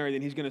desire to marry,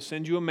 then he's going to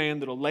send you a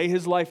man that will lay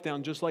his life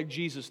down just like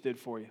Jesus did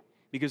for you,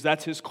 because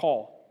that's his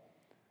call.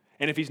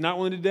 And if he's not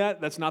willing to do that,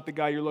 that's not the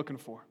guy you're looking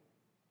for.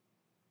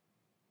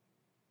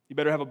 You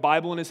better have a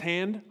Bible in his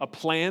hand, a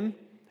plan,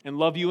 and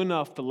love you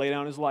enough to lay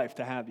down his life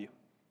to have you.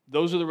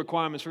 Those are the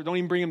requirements for. Don't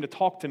even bring him to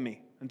talk to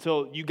me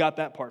until you got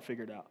that part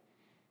figured out.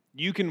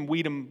 You can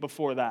weed him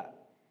before that.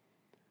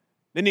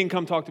 Then he can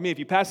come talk to me. If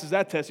he passes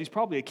that test, he's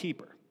probably a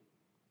keeper.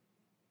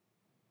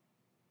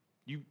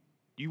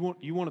 You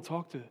want to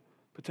talk to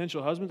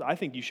potential husbands? I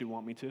think you should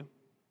want me to.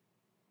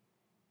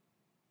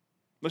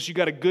 Unless you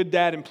got a good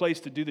dad in place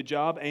to do the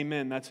job,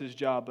 amen, that's his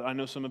job, but I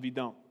know some of you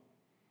don't.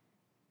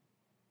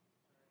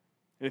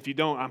 And if you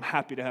don't, I'm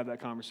happy to have that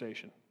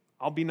conversation.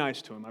 I'll be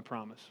nice to him, I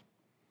promise.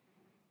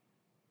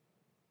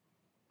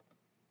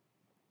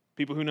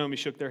 People who know me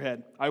shook their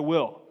head. I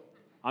will.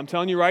 I'm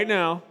telling you right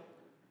now,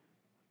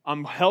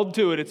 I'm held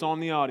to it. It's on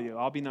the audio.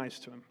 I'll be nice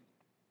to him.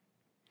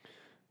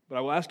 But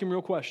I will ask him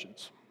real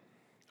questions.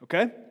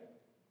 Okay?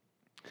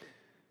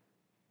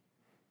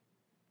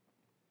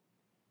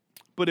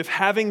 But if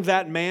having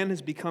that man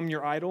has become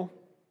your idol,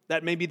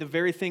 that may be the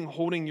very thing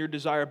holding your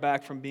desire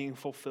back from being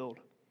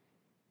fulfilled.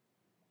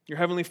 Your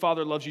Heavenly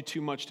Father loves you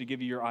too much to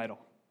give you your idol.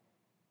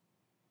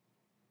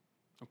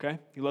 Okay?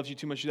 He loves you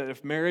too much to do that.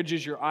 If marriage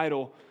is your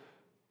idol,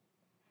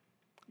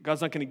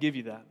 God's not going to give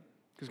you that,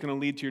 because it's going to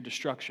lead to your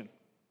destruction.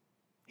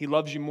 He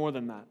loves you more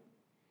than that.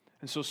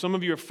 And so some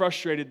of you are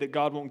frustrated that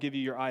God won't give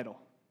you your idol.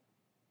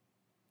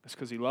 That's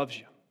because He loves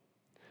you.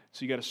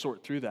 So you got to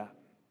sort through that.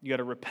 You got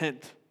to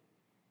repent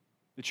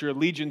that your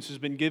allegiance has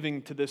been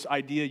giving to this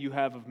idea you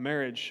have of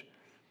marriage.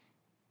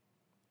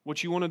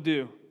 What you want to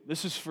do,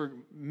 this is for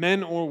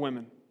men or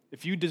women.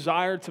 If you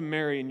desire to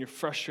marry and you're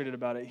frustrated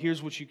about it,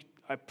 here's what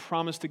I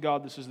promise to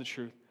God this is the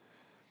truth.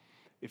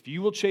 If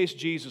you will chase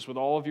Jesus with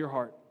all of your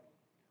heart,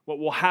 what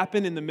will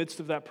happen in the midst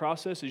of that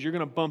process is you're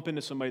going to bump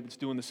into somebody that's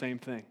doing the same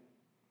thing.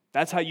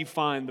 That's how you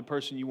find the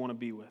person you want to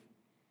be with.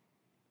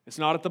 It's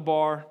not at the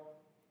bar,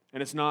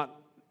 and it's not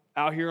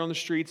out here on the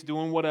streets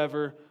doing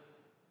whatever,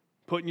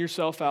 putting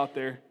yourself out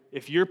there.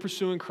 If you're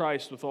pursuing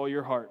Christ with all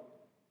your heart,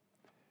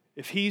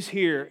 if he's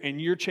here and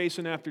you're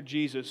chasing after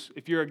Jesus,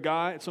 if you're a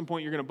guy, at some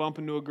point you're going to bump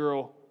into a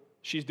girl,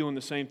 she's doing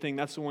the same thing.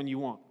 That's the one you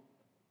want.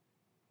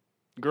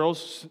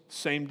 Girls,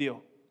 same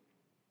deal.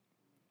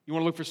 You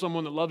want to look for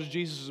someone that loves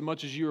Jesus as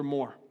much as you or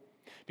more.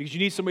 Because you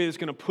need somebody that's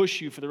going to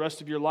push you for the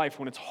rest of your life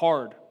when it's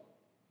hard.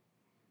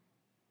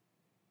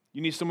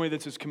 You need somebody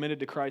that's as committed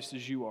to Christ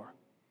as you are.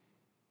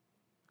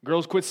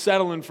 Girls, quit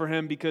settling for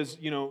him because,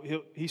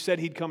 he said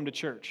he'd come to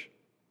church.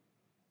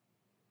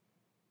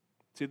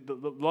 See, the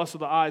lust of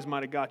the eyes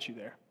might have got you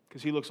there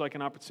because he looks like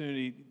an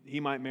opportunity.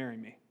 He might marry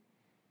me.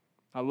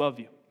 I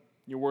love you.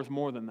 You're worth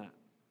more than that.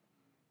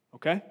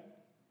 Okay?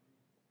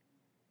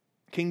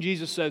 King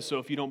Jesus says so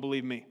if you don't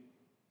believe me.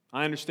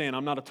 I understand.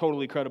 I'm not a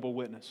totally credible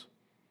witness.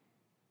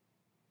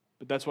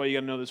 But that's why you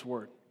got to know this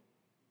word.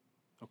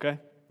 Okay?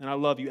 And I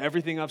love you.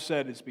 Everything I've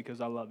said is because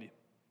I love you.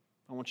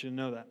 I want you to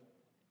know that.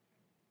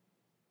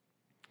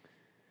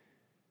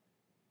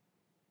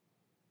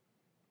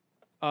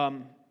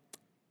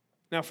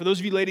 Now, for those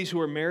of you ladies who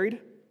are married,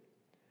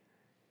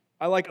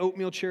 I like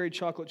oatmeal cherry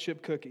chocolate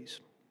chip cookies.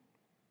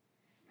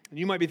 And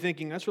you might be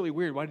thinking, that's really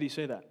weird. Why did he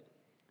say that?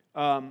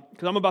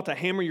 Because I'm about to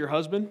hammer your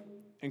husband,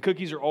 and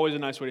cookies are always a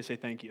nice way to say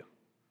thank you.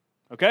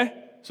 Okay?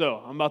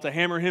 So I'm about to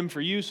hammer him for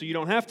you so you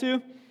don't have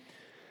to.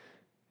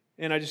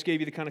 And I just gave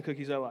you the kind of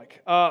cookies I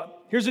like.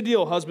 Here's the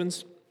deal,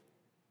 husbands.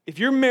 If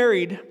you're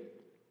married,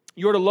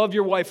 you are to love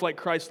your wife like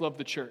Christ loved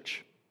the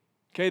church.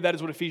 Okay? That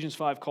is what Ephesians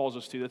 5 calls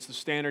us to. That's the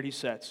standard he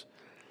sets.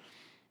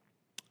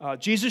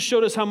 Jesus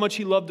showed us how much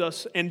he loved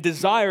us and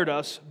desired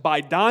us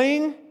by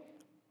dying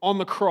on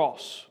the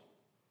cross.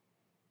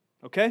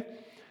 Okay?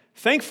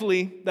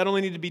 Thankfully, that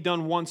only needed to be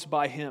done once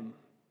by him.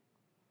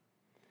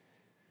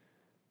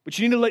 But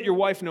you need to let your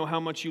wife know how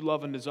much you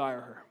love and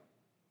desire her.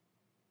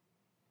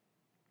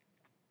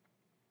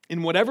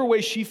 In whatever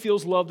way she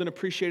feels loved and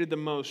appreciated the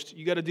most,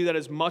 you got to do that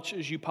as much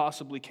as you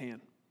possibly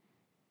can.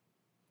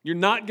 You're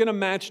not going to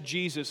match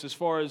Jesus as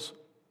far as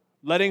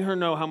letting her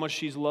know how much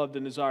she's loved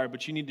and desired,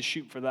 but you need to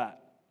shoot for that.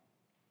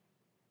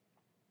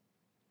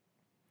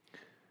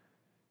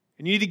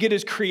 And you need to get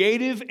as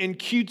creative and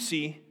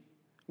cutesy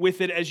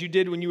with it as you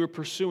did when you were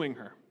pursuing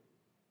her.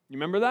 You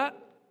remember that?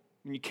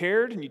 When you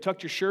cared and you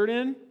tucked your shirt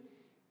in,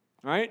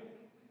 right?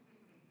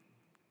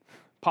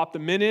 Popped the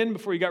mint in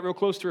before you got real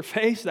close to her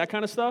face, that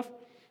kind of stuff.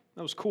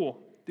 That was cool.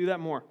 Do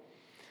that more.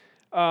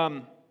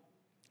 But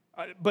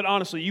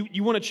honestly,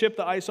 you want to chip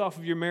the ice off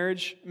of your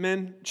marriage,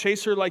 men?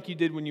 Chase her like you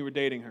did when you were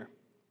dating her.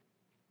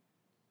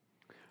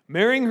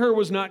 Marrying her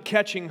was not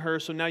catching her,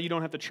 so now you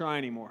don't have to try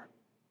anymore.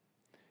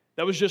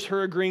 That was just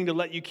her agreeing to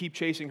let you keep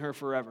chasing her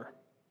forever.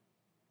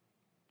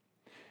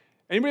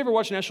 Anybody ever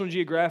watch National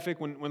Geographic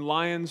when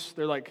lions,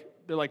 they're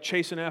like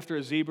chasing after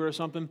a zebra or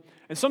something?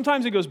 And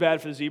sometimes it goes bad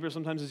for the zebra,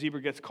 sometimes the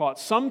zebra gets caught.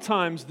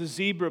 Sometimes the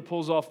zebra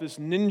pulls off this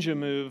ninja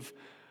move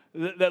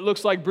that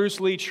looks like Bruce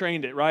Lee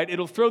trained it, right?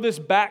 It'll throw this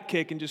back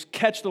kick and just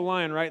catch the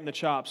lion right in the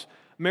chops.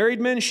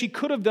 Married men, she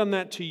could have done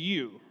that to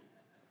you,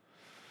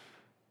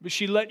 but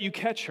she let you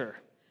catch her.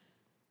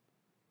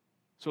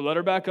 So let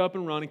her back up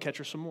and run and catch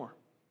her some more.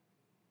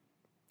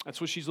 That's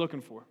what she's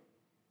looking for.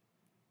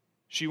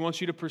 She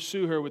wants you to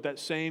pursue her with that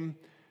same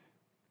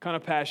kind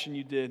of passion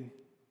you did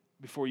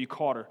before you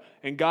caught her.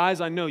 And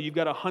guys, I know you've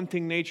got a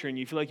hunting nature and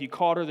you feel like you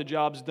caught her, the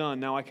job's done,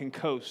 now I can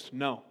coast.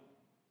 No.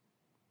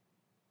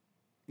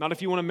 Not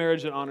if you want a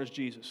marriage that honors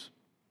Jesus.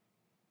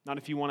 Not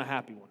if you want a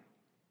happy one.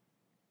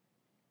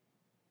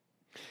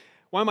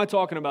 Why am I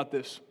talking about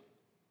this?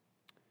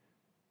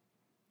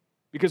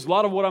 Because a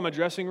lot of what I'm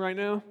addressing right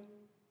now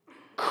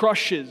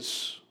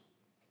crushes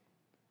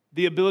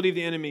the ability of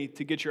the enemy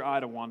to get your eye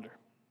to wander.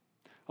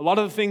 A lot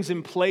of the things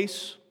in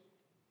place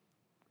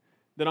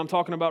that I'm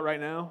talking about right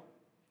now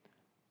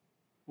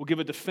will give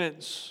a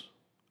defense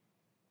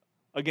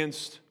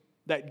against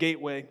that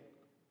gateway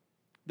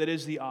that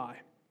is the eye,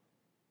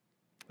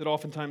 that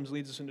oftentimes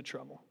leads us into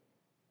trouble.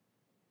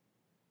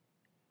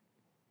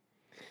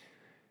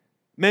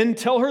 Men,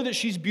 tell her that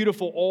she's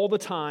beautiful all the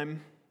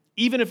time,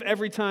 even if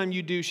every time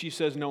you do, she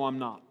says, "No, I'm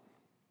not."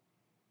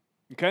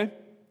 Okay?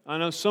 I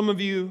know some of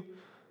you,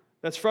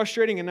 that's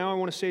frustrating, and now I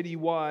want to say to you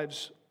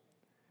wives,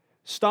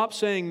 stop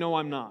saying, "No,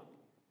 I'm not."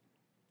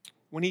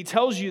 When he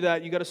tells you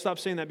that, you got to stop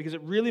saying that because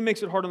it really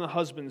makes it hard on the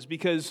husbands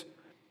because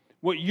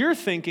what you're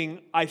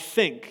thinking, I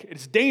think.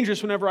 It's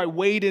dangerous whenever I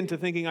wade into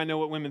thinking I know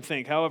what women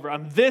think. However,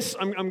 I'm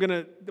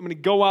going to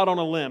go out on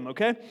a limb,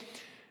 okay?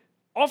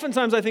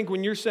 Oftentimes I think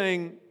when you're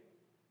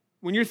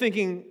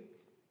thinking,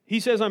 he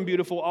says I'm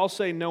beautiful, I'll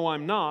say, "No,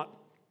 I'm not,"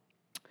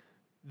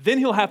 then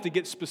he'll have to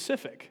get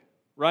specific,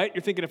 right?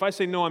 You're thinking, if I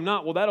say, "No, I'm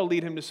not," well, that'll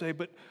lead him to say,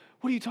 "But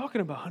what are you talking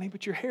about, honey?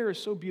 But your hair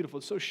is so beautiful.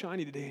 It's so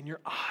shiny today. And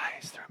your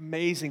eyes, they're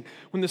amazing.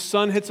 When the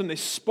sun hits them, they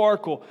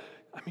sparkle.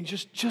 I mean,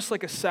 just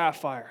like a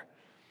sapphire."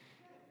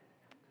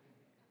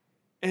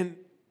 And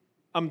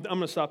I'm going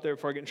to stop there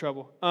before I get in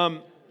trouble.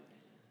 Because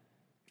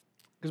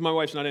my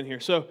wife's not in here.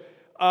 So,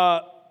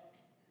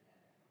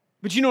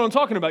 but you know what I'm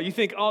talking about. You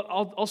think,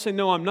 I'll say,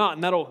 "No, I'm not."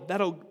 And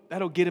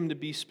that'll get him to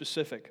be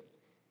specific.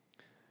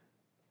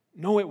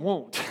 No, it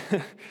won't.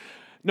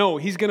 No,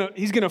 he's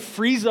gonna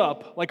freeze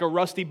up like a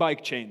rusty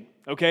bike chain.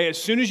 okay?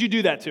 As soon as you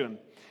do that to him.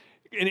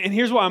 And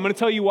here's why. I'm going to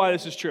tell you why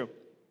this is true.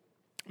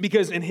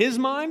 Because in his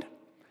mind,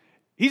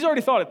 he's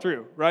already thought it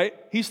through, right?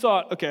 He's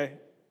thought, okay,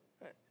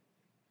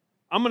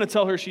 I'm going to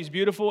tell her she's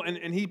beautiful,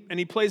 and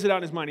he plays it out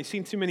in his mind. He's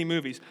seen too many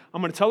movies.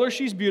 I'm going to tell her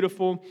she's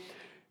beautiful,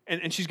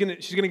 and she's going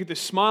to get this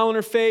smile on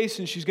her face,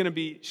 and she's going to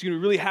be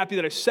really happy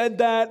that I said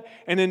that,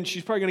 and then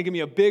she's probably going to give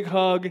me a big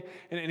hug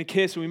and a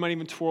kiss, and we might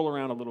even twirl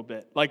around a little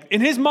bit. Like,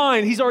 in his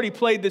mind, he's already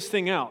played this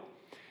thing out.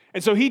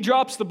 And so he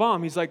drops the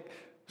bomb. He's like,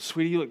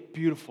 sweetie, you look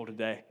beautiful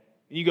today.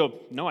 And you go,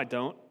 no, I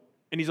don't.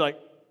 And he's like,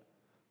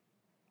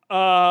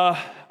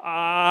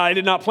 I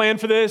did not plan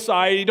for this.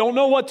 I don't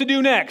know what to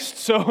do next.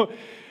 So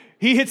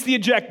he hits the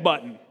eject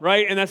button,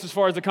 right? And that's as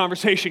far as the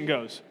conversation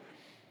goes.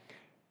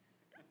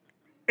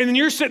 And then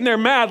you're sitting there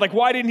mad, like,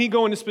 why didn't he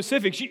go into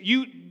specifics?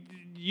 You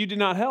did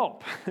not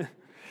help.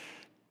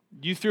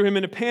 You threw him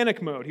into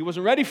panic mode. He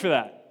wasn't ready for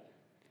that.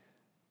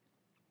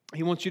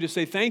 He wants you to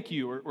say thank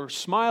you or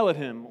smile at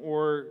him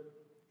or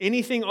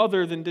anything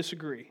other than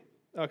disagree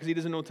because he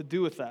doesn't know what to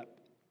do with that.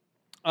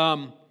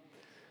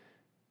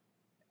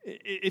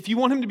 If you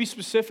want him to be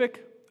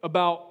specific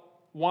about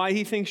why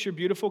he thinks you're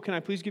beautiful, can I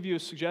please give you a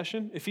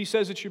suggestion? If he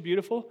says that you're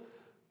beautiful,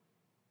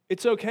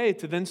 it's okay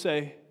to then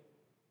say,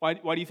 why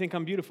do you think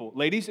I'm beautiful?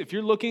 Ladies, if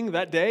you're looking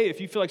that day,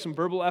 if you feel like some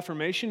verbal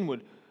affirmation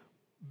would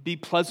be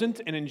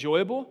pleasant and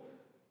enjoyable,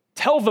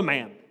 tell the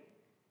man,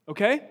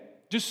 okay?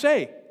 Just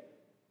say,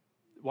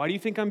 why do you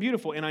think I'm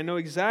beautiful? And I know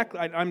exactly,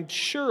 I'm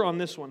sure on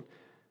this one,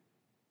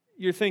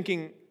 you're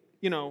thinking,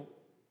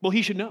 well,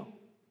 he should know.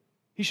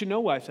 He should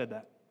know why I said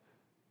that.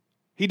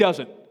 He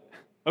doesn't,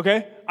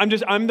 okay?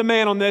 I'm the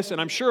man on this,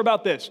 and I'm sure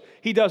about this.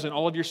 He doesn't.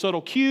 All of your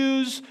subtle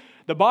cues,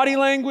 the body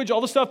language,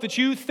 all the stuff that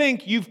you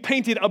think you've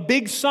painted a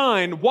big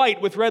sign,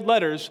 white with red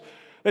letters,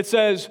 that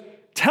says,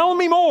 tell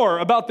me more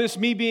about this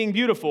me being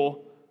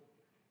beautiful.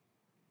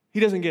 He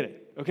doesn't get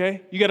it,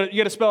 okay? You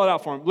gotta spell it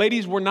out for him.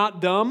 Ladies, we're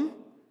not dumb.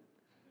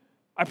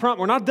 I promise,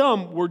 we're not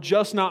dumb. We're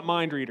just not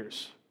mind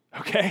readers,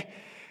 okay?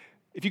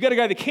 If you got a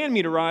guy that can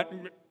read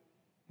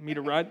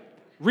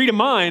a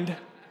mind.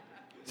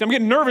 See, I'm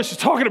getting nervous just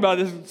talking about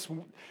this.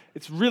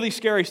 It's really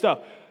scary stuff.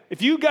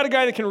 If you got a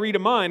guy that can read a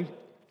mind,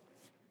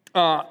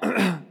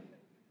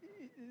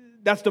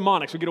 that's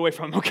demonic, so get away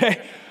from him,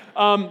 okay?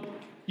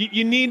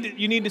 You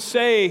need to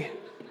say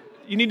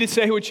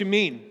what you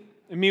mean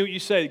and mean what you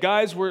say.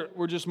 Guys,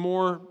 we're just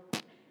more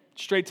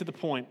straight to the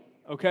point,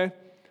 okay?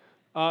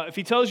 If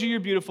he tells you you're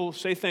beautiful,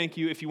 say thank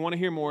you. If you want to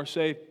hear more,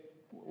 say,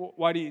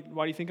 why do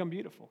you think I'm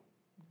beautiful?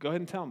 Go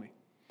ahead and tell me.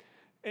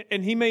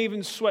 And he may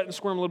even sweat and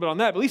squirm a little bit on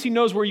that, but at least he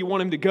knows where you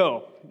want him to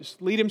go.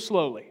 Just lead him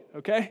slowly,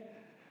 okay?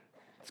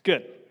 It's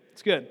good.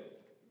 It's good.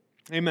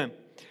 Amen.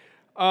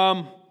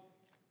 The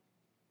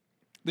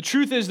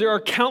truth is there are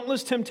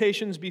countless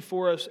temptations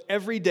before us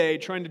every day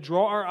trying to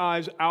draw our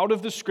eyes out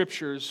of the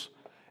Scriptures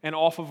and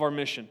off of our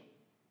mission.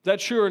 Is that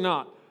true or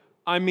not?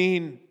 I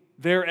mean,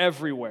 they're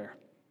everywhere.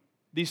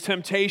 These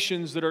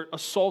temptations that are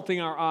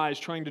assaulting our eyes,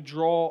 trying to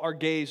draw our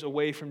gaze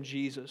away from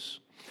Jesus.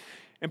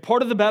 And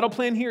part of the battle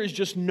plan here is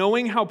just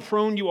knowing how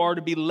prone you are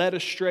to be led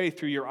astray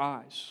through your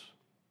eyes.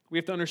 We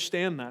have to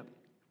understand that.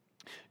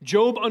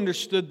 Job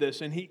understood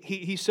this, and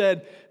he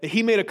said that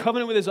he made a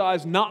covenant with his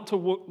eyes not to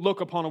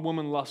look upon a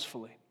woman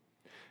lustfully.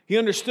 He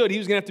understood he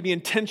was going to have to be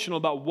intentional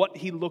about what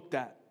he looked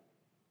at,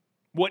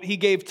 what he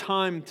gave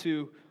time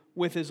to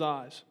with his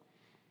eyes.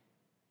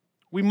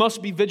 We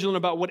must be vigilant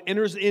about what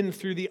enters in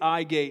through the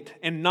eye gate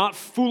and not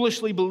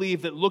foolishly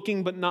believe that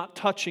looking but not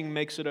touching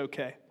makes it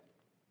okay.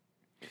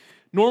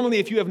 Normally,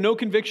 if you have no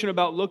conviction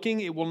about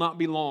looking, it will not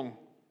be long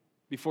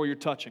before you're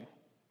touching.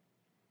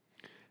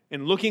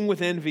 And looking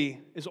with envy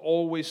is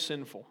always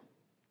sinful.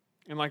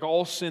 And like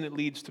all sin, it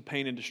leads to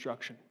pain and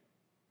destruction.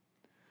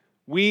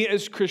 We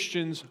as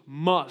Christians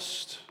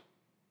must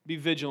be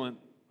vigilant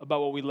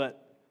about what we let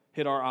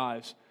hit our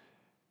eyes.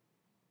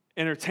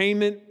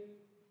 Entertainment,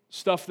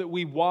 stuff that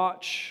we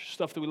watch,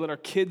 stuff that we let our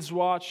kids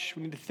watch,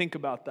 we need to think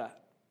about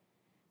that.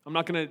 I'm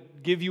not going to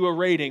give you a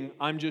rating.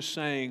 I'm just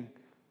saying,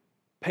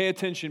 pay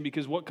attention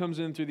because what comes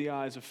in through the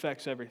eyes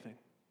affects everything.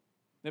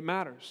 It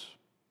matters.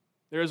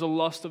 There is a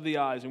lust of the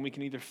eyes, and we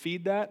can either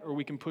feed that or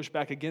we can push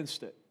back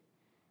against it.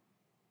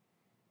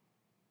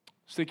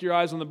 Stick your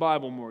eyes on the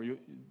Bible more. You'll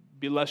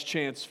be less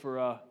chance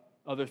for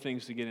other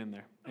things to get in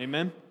there.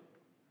 Amen?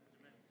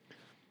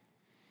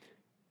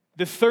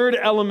 The third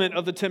element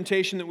of the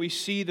temptation that we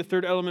see, the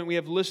third element we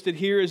have listed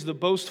here is the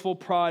boastful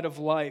pride of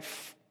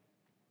life.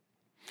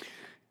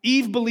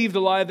 Eve believed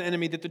the lie of the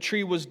enemy that the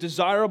tree was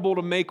desirable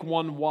to make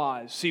one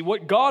wise. See,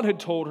 what God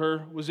had told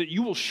her was that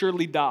you will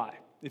surely die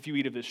if you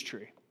eat of this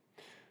tree.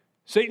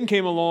 Satan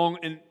came along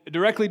and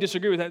directly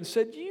disagreed with that and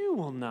said, you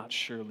will not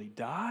surely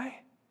die.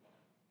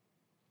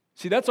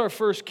 See, that's our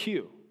first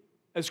cue.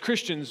 As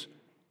Christians,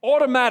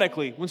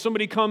 automatically, when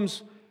somebody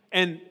comes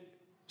and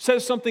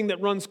says something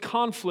that runs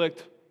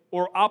conflict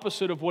or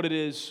opposite of what it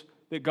is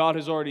that God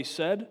has already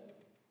said,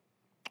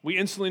 we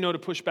instantly know to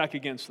push back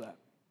against that.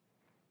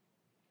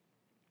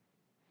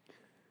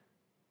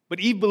 But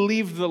Eve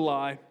believed the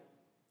lie,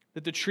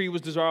 that the tree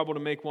was desirable to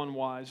make one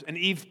wise. And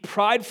Eve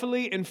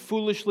pridefully and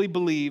foolishly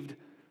believed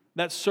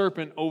that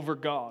serpent over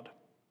God.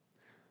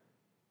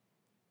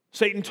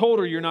 Satan told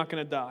her, you're not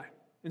going to die.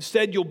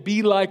 Instead, you'll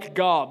be like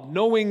God,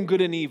 knowing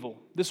good and evil.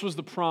 This was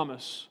the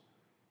promise.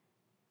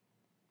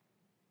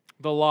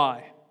 The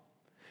lie.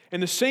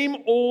 And the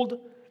same old,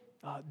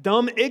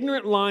 dumb,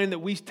 ignorant line that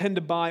we tend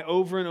to buy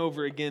over and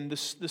over again. The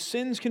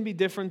sins can be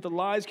different, the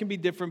lies can be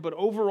different, but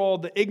overall,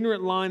 the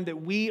ignorant line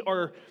that we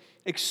are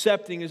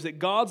accepting is that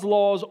God's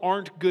laws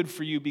aren't good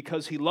for you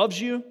because He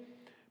loves you,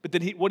 but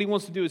that what He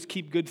wants to do is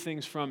keep good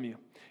things from you.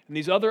 And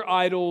these other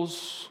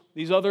idols,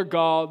 these other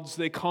gods,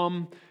 they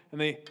come and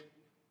they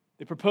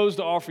propose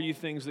to offer you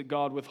things that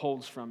God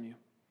withholds from you.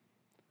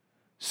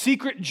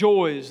 Secret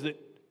joys that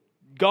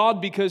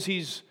God, because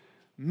He's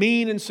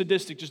mean and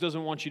sadistic, just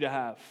doesn't want you to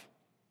have.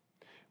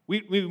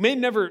 We may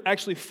never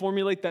actually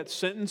formulate that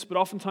sentence, but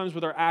oftentimes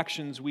with our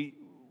actions, we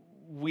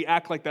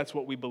act like that's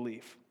what we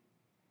believe.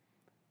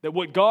 That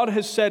what God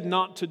has said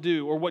not to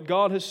do, or what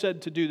God has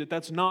said to do,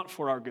 that's not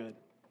for our good.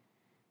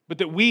 But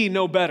that we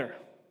know better.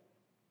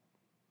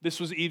 This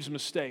was Eve's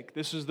mistake.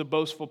 This is the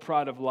boastful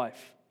pride of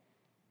life.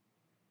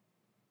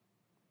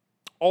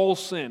 All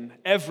sin,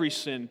 every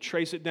sin,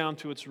 trace it down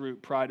to its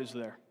root. Pride is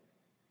there.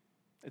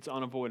 It's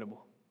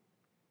unavoidable.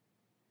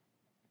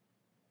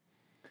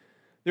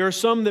 There are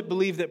some that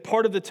believe that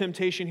part of the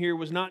temptation here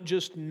was not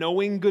just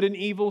knowing good and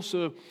evil.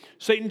 So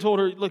Satan told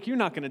her, look, you're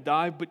not going to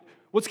die, but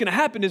what's going to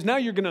happen is now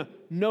you're going to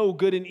know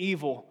good and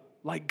evil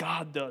like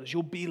God does.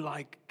 You'll be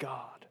like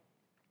God.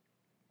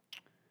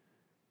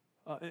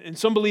 And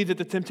some believe that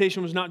the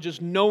temptation was not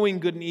just knowing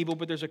good and evil,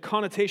 but there's a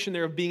connotation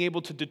there of being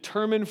able to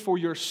determine for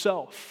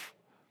yourself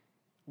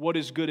what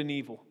is good and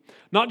evil.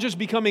 Not just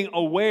becoming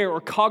aware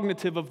or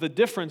cognitive of the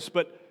difference,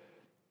 but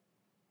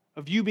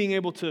of you being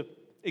able to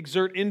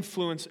exert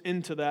influence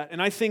into that.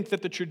 And I think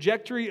that the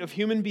trajectory of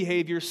human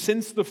behavior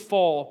since the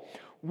fall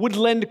would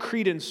lend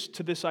credence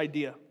to this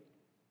idea.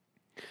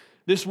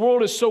 This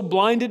world is so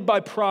blinded by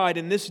pride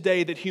in this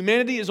day that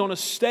humanity is on a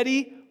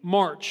steady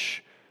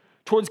march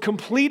towards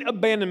complete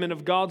abandonment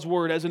of God's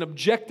word as an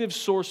objective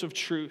source of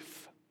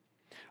truth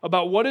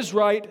about what is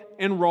right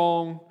and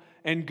wrong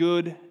and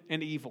good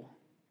and evil.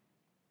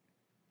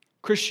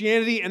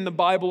 Christianity and the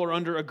Bible are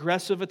under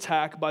aggressive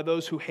attack by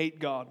those who hate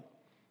God.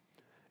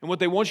 And what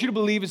they want you to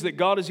believe is that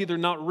God is either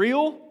not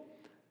real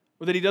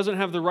or that He doesn't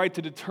have the right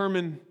to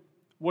determine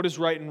what is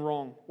right and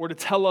wrong or to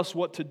tell us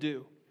what to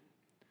do.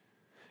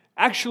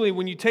 Actually,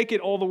 when you take it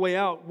all the way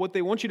out, what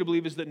they want you to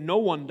believe is that no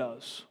one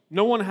does.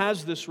 No one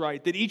has this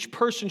right, that each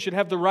person should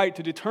have the right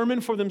to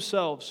determine for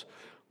themselves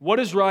what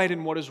is right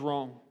and what is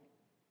wrong.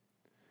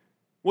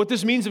 What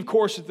this means, of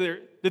course, is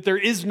that there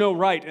is no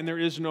right and there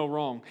is no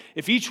wrong.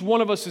 If each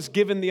one of us is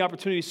given the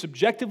opportunity to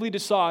subjectively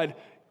decide,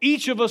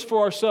 each of us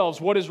for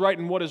ourselves, what is right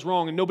and what is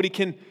wrong, and nobody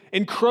can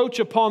encroach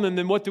upon them,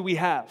 then what do we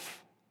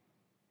have?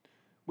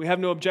 We have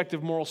no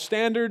objective moral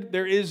standard.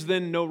 There is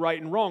then no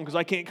right and wrong, because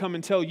I can't come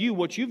and tell you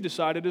what you've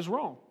decided is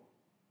wrong.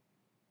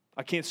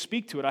 I can't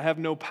speak to it. I have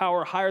no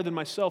power higher than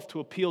myself to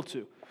appeal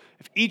to.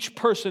 If each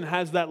person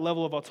has that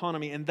level of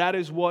autonomy, and that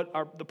is what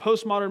the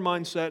postmodern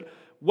mindset,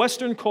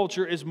 Western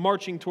culture is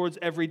marching towards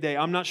every day.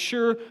 I'm not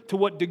sure to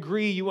what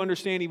degree you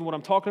understand even what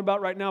I'm talking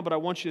about right now, but I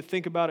want you to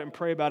think about it and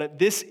pray about it.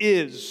 This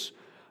is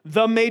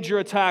the major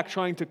attack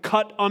trying to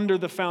cut under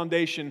the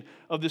foundation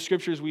of the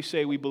scriptures we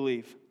say we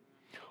believe.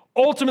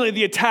 Ultimately,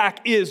 the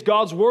attack is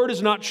God's word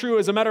is not true.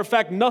 As a matter of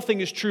fact,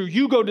 nothing is true.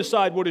 You go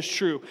decide what is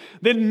true.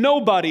 Then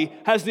nobody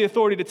has the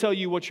authority to tell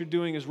you what you're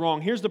doing is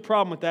wrong. Here's the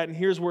problem with that, and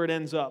here's where it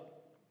ends up.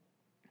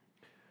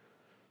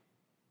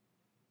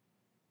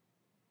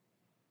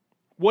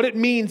 What it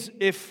means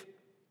if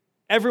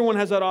everyone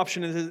has that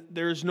option is that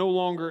there is no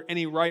longer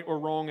any right or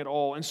wrong at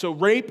all. And so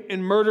rape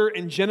and murder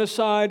and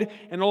genocide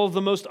and all of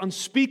the most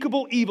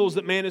unspeakable evils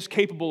that man is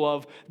capable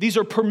of, these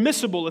are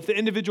permissible if the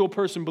individual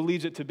person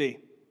believes it to be.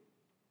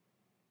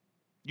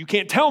 You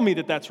can't tell me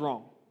that that's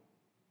wrong.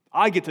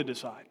 I get to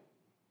decide.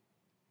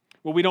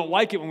 Well, we don't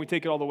like it when we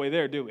take it all the way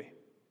there, do we?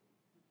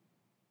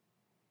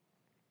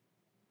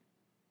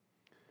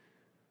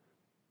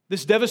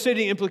 This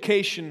devastating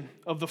implication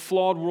of the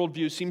flawed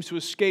worldview seems to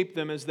escape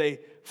them as they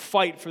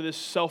fight for this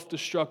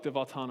self-destructive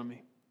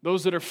autonomy.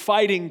 Those that are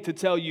fighting to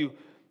tell you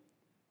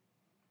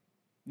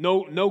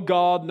no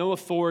God, no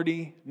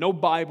authority, no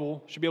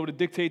Bible should be able to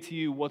dictate to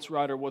you what's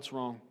right or what's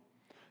wrong.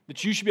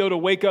 That you should be able to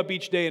wake up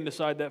each day and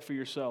decide that for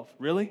yourself.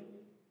 Really?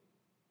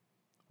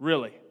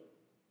 Really?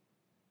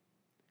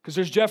 Because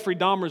there's Jeffrey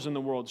Dahmers in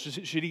the world.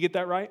 Should he get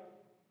that right?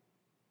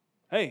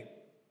 Hey,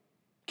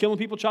 killing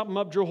people, chop them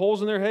up, drill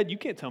holes in their head, you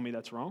can't tell me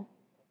that's wrong.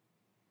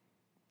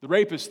 The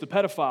rapist, the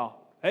pedophile,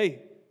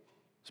 hey,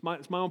 it's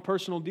my own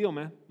personal deal,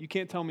 man. You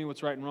can't tell me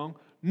what's right and wrong.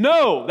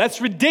 No,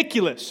 that's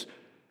ridiculous.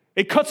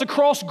 It cuts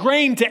across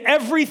grain to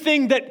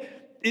everything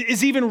that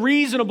is even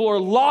reasonable or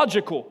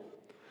logical.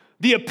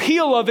 The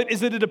appeal of it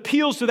is that it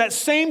appeals to that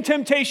same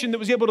temptation that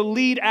was able to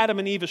lead Adam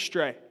and Eve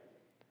astray.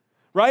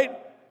 Right?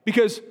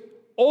 Because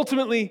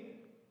ultimately,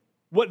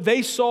 what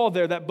they saw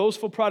there, that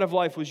boastful pride of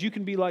life, was you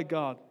can be like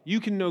God. You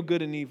can know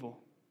good and evil.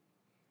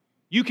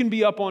 You can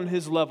be up on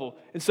his level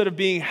instead of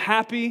being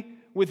happy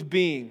with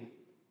being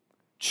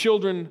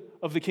children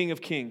of the King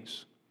of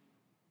Kings.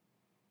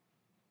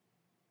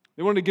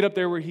 They wanted to get up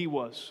there where he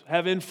was,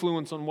 have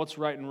influence on what's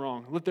right and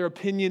wrong, let their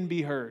opinion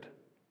be heard.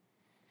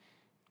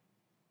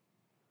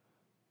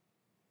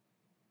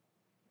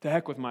 To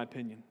heck with my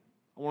opinion.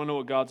 I want to know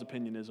what God's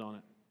opinion is on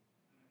it.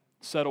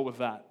 Settle with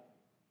that.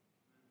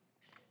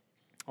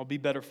 I'll be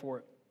better for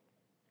it.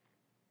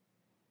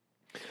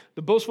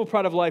 The boastful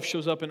pride of life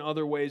shows up in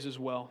other ways as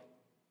well.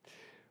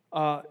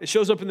 It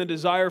shows up in the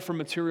desire for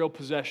material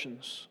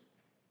possessions.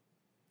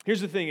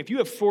 Here's the thing. If you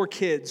have 4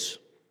 kids,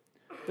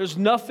 there's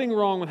nothing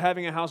wrong with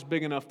having a house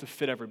big enough to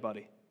fit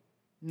everybody.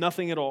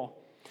 Nothing at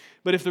all.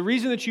 But if the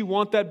reason that you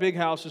want that big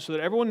house is so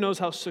that everyone knows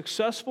how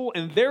successful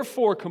and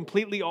therefore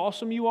completely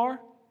awesome you are,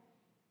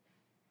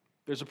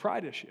 there's a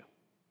pride issue.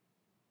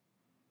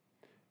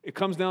 It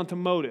comes down to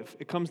motive.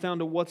 It comes down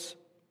to what's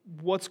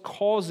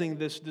causing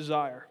this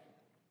desire.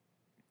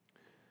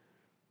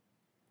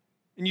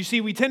 And you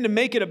see, we tend to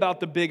make it about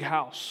the big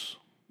house,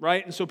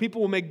 right? And so people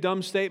will make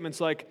dumb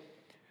statements like,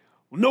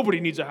 well, nobody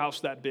needs a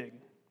house that big.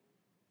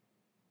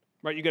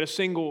 Right? You got a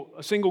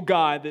single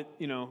guy that,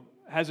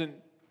 hasn't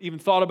even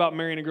thought about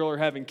marrying a girl or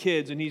having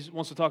kids, and he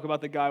wants to talk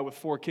about the guy with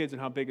 4 kids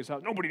and how big his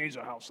house. Nobody needs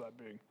a house that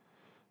big.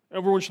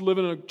 Everyone should live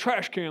in a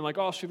trash can like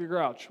Oscar the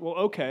Grouch. Well,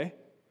 okay.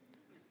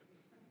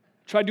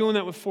 Try doing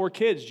that with 4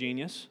 kids,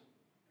 genius.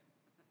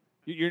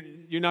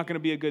 You're not going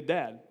to be a good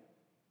dad.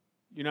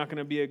 You're not going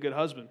to be a good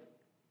husband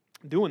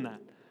doing that.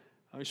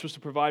 You're supposed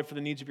to provide for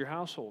the needs of your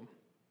household.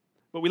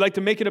 But we like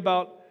to make it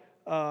about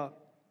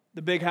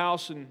the big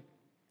house.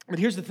 But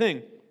here's the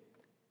thing.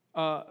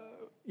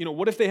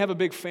 What if they have a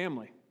big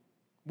family?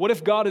 What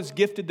if God has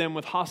gifted them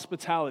with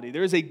hospitality?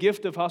 There is a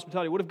gift of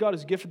hospitality. What if God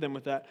has gifted them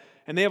with that?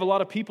 And they have a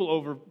lot of people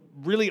over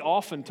really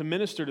often to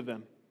minister to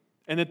them.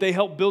 And that they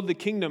help build the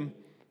kingdom.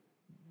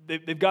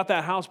 They've got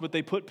that house, but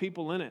they put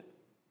people in it.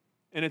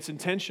 And it's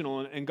intentional,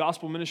 and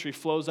gospel ministry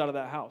flows out of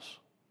that house.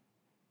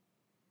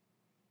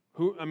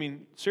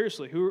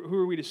 Seriously, who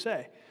are we to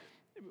say?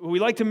 We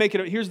like to make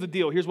it, here's the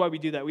deal, here's why we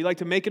do that. We like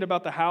to make it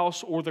about the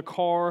house or the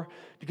car,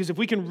 because if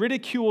we can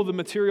ridicule the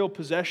material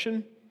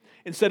possession,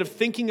 instead of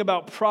thinking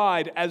about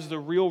pride as the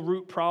real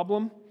root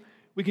problem,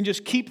 we can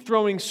just keep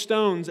throwing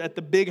stones at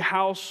the big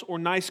house or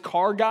nice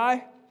car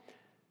guy,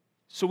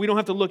 so we don't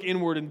have to look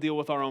inward and deal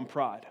with our own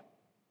pride.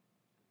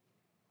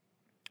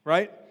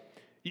 Right?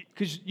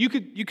 Because you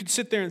could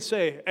sit there and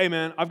say, hey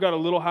man, I've got a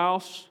little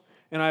house,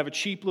 and I have a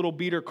cheap little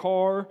beater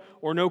car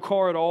or no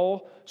car at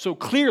all. So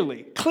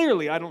clearly,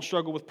 I don't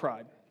struggle with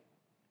pride.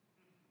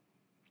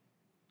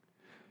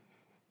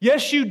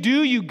 Yes, you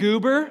do, you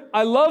goober.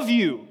 I love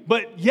you.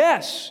 But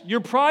yes,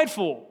 you're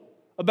prideful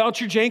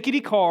about your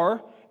jankety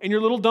car and your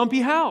little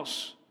dumpy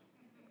house.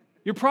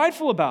 You're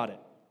prideful about it.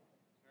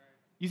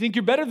 You think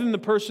you're better than the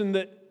person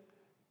that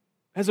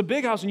has a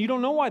big house and you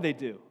don't know why they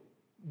do.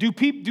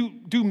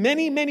 Do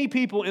many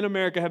people in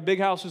America have big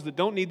houses that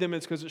don't need them?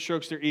 It's because it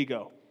strokes their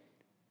ego.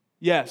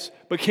 Yes,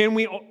 but can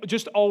we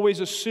just always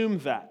assume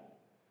that?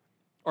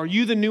 Are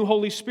you the new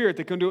Holy Spirit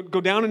that can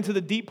go down into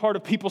the deep part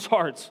of people's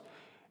hearts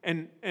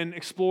and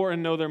explore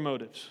and know their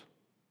motives?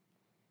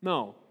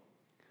 No.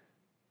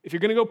 If you're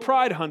going to go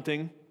pride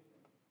hunting,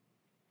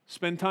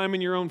 spend time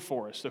in your own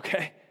forest,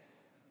 okay?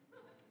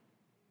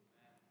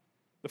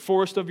 The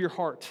forest of your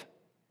heart,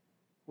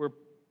 where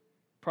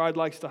pride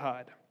likes to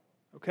hide,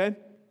 okay?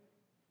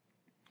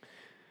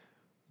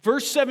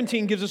 Verse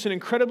 17 gives us an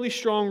incredibly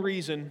strong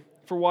reason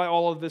for why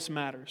all of this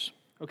matters.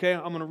 Okay,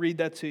 I'm going to read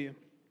that to you.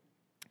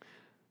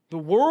 The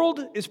world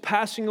is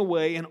passing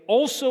away and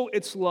also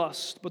its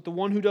lust, but the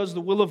one who does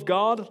the will of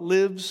God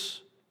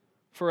lives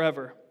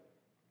forever.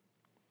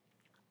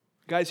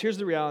 Guys, here's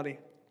the reality.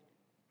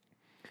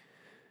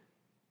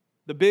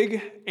 The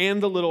big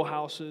and the little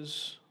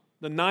houses,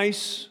 the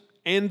nice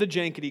and the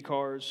jankety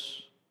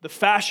cars, the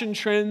fashion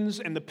trends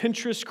and the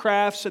Pinterest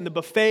crafts and the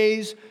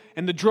buffets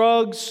and the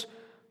drugs,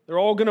 they're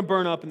all going to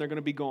burn up and they're going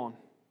to be gone.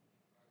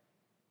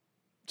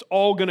 It's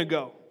all going to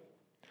go.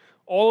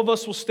 All of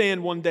us will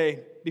stand one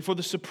day before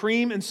the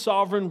supreme and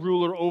sovereign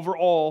ruler over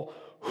all,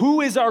 who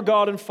is our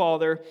God and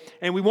Father,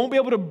 and we won't be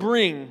able to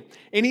bring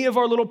any of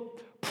our little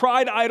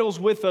pride idols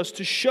with us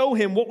to show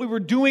him what we were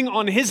doing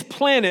on his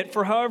planet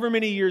for however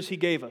many years he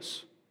gave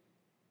us.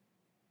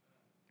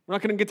 We're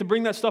not going to get to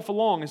bring that stuff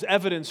along as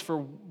evidence for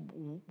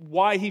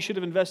why he should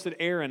have invested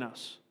air in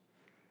us.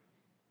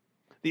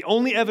 The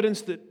only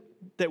evidence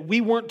that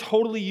we weren't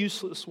totally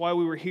useless while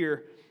we were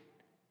here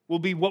will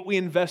be what we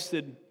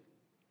invested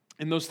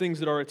in those things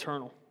that are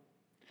eternal.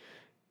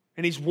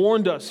 And he's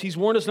warned us. He's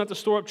warned us not to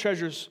store up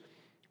treasures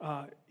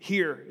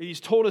here. He's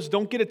told us,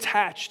 don't get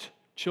attached,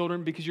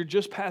 children, because you're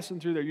just passing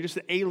through there. You're just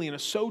an alien, a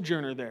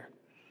sojourner there.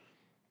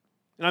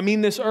 And I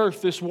mean this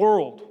earth, this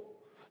world.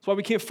 That's why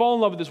we can't fall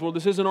in love with this world.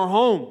 This isn't our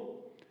home.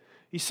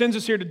 He sends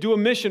us here to do a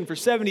mission for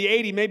 70,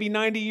 80, maybe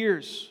 90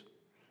 years.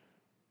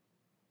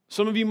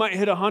 Some of you might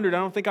hit 100. I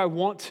don't think I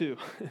want to.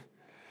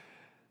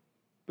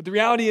 But the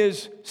reality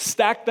is,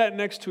 stack that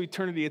next to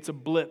eternity. It's a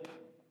blip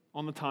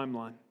on the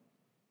timeline.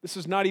 This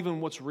is not even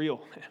what's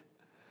real.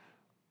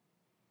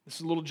 This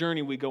is a little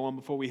journey we go on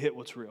before we hit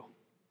what's real.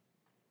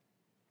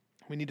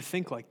 We need to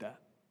think like that.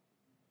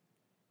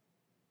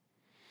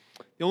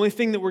 The only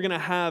thing that we're going to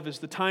have is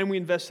the time we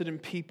invested in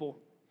people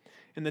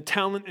and the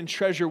talent and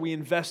treasure we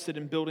invested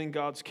in building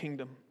God's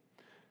kingdom.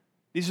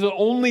 These are the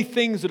only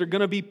things that are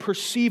going to be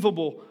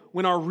perceivable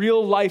when our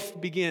real life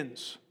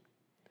begins,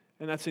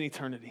 and that's in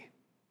eternity.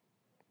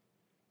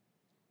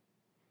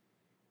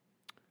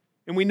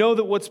 And we know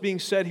that what's being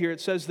said here, it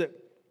says that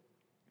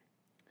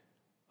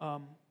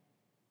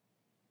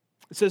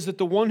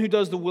the one who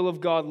does the will of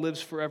God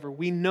lives forever.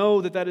 We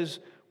know that is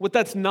what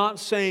that's not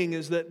saying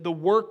is that the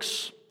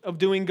works of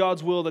doing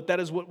God's will, that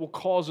is what will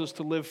cause us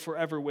to live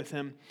forever with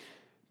Him.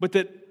 But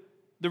that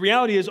the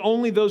reality is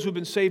only those who have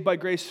been saved by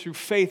grace through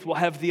faith will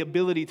have the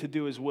ability to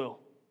do His will.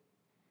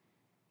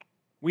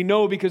 We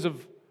know because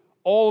of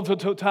all of the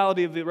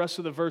totality of the rest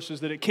of the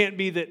verses that it can't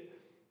be that,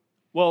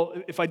 well,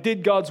 if I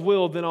did God's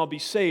will, then I'll be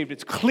saved.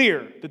 It's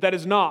clear that that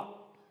is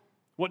not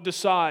what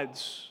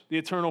decides the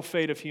eternal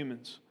fate of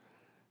humans,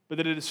 but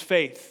that it is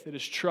faith, it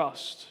is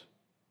trust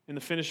in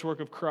the finished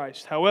work of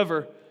Christ.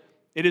 However,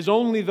 it is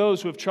only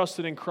those who have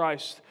trusted in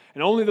Christ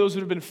and only those who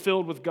have been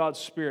filled with God's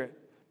Spirit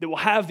that will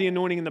have the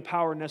anointing and the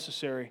power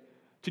necessary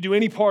to do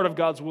any part of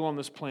God's will on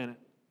this planet.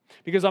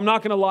 Because I'm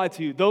not going to lie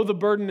to you, though the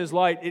burden is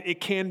light,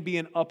 it can be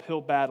an uphill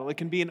battle. It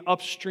can be an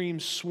upstream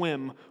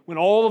swim when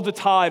all of the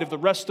tide of the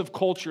rest of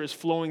culture is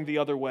flowing the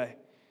other way.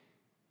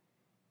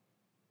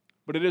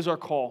 But it is our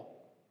call,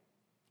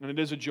 and it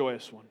is a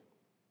joyous one.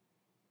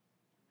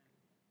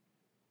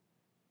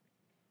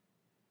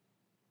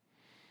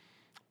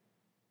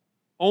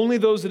 Only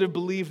those that have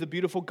believed the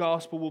beautiful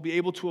gospel will be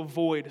able to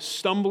avoid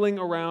stumbling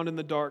around in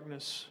the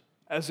darkness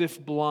as if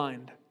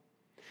blind.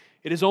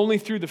 It is only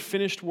through the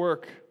finished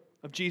work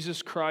of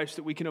Jesus Christ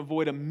that we can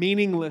avoid a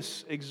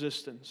meaningless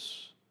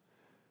existence,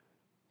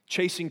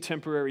 chasing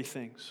temporary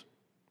things.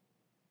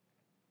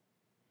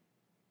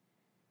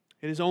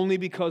 It is only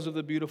because of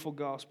the beautiful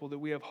gospel that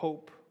we have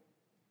hope.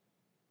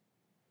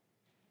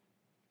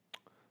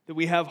 That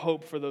we have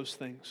hope for those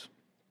things.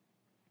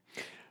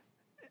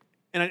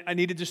 And I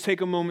need to just take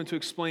a moment to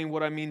explain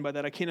what I mean by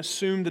that. I can't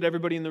assume that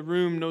everybody in the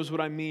room knows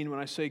what I mean when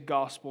I say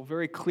gospel.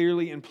 Very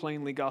clearly and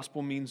plainly,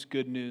 gospel means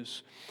good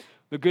news.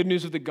 The good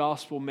news of the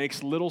gospel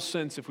makes little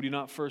sense if we do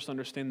not first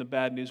understand the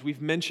bad news.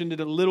 We've mentioned it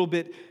a little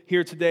bit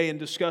here today in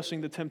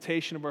discussing the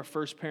temptation of our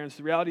first parents.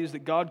 The reality is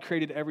that God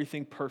created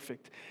everything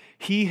perfect.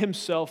 He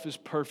Himself is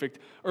perfect.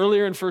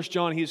 Earlier in 1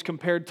 John, He is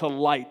compared to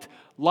light.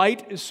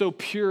 Light is so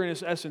pure in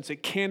its essence,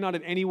 it cannot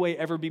in any way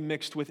ever be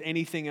mixed with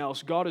anything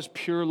else. God is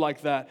pure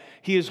like that.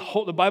 He is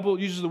the Bible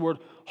uses the word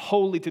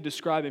holy to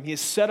describe Him. He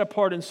is set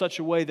apart in such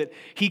a way that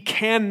He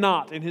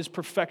cannot, in His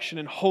perfection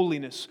and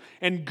holiness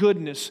and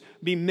goodness,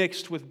 be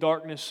mixed with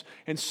darkness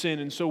and sin.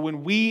 And so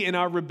when we in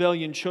our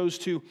rebellion chose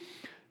to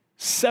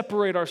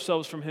separate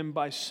ourselves from Him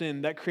by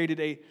sin, that created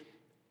a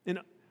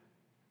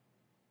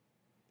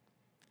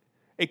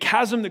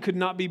chasm that could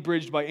not be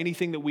bridged by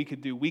anything that we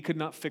could do. We could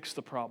not fix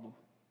the problem.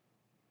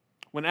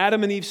 When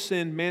Adam and Eve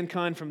sinned,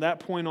 mankind from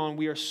that point on,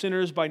 we are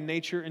sinners by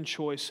nature and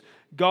choice.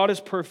 God is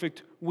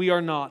perfect, we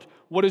are not.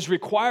 What is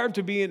required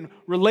to be in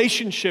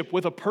relationship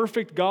with a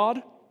perfect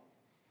God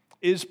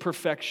is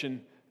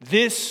perfection.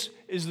 This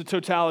is the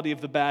totality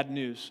of the bad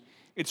news.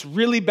 It's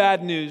really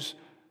bad news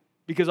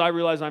because I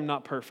realize I'm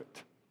not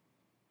perfect.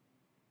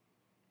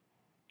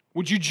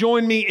 Would you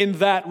join me in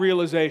that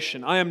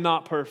realization? I am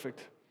not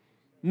perfect.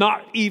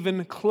 Not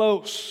even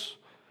close.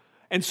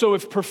 And so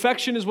if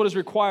perfection is what is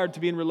required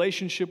to be in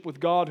relationship with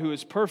God who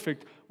is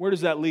perfect, where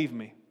does that leave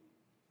me?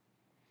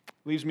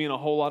 It leaves me in a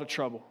whole lot of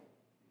trouble.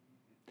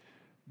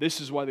 This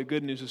is why the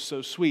good news is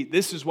so sweet.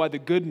 This is why the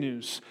good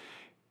news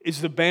is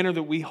the banner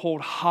that we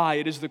hold high.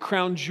 It is the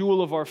crown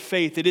jewel of our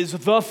faith. It is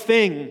the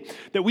thing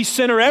that we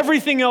center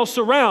everything else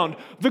around.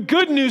 The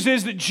good news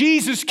is that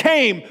Jesus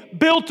came,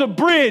 built a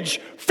bridge,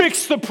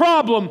 fixed the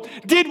problem,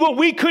 did what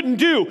we couldn't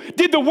do,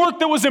 did the work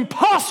that was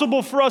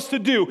impossible for us to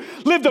do,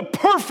 lived a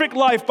perfect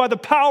life by the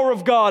power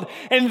of God,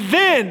 and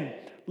then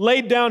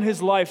laid down His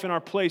life in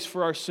our place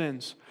for our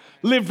sins,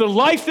 lived the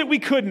life that we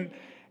couldn't,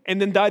 and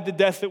then died the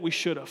death that we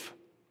should have.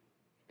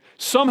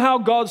 Somehow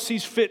God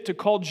sees fit to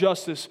call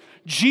justice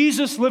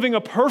Jesus living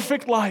a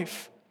perfect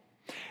life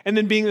and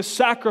then being a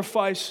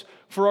sacrifice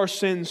for our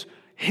sins,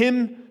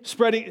 Him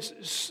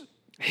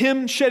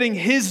shedding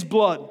His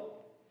blood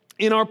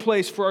in our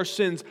place for our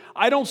sins.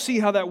 I don't see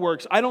how that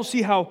works. I don't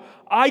see how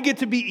I get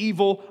to be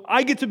evil,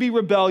 I get to be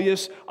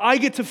rebellious, I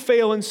get to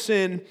fail in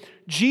sin.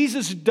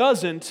 Jesus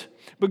doesn't,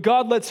 but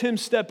God lets Him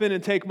step in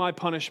and take my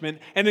punishment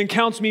and then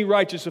counts me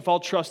righteous if I'll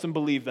trust and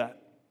believe that.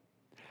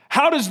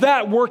 How does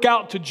that work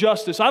out to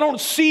justice? I don't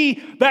see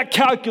that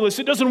calculus.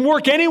 It doesn't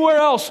work anywhere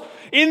else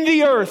in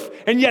the earth.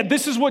 And yet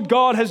this is what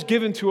God has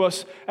given to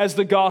us as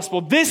the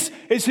gospel. This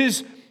is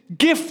His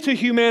gift to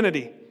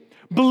humanity.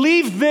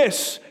 Believe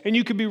this and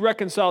you can be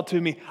reconciled to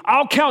me.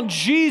 I'll count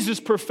Jesus'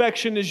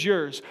 perfection as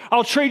yours.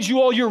 I'll trade you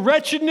all your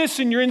wretchedness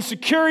and your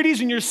insecurities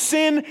and your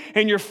sin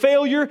and your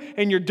failure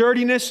and your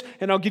dirtiness,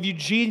 and I'll give you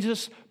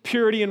Jesus'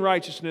 purity and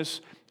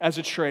righteousness as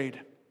a trade.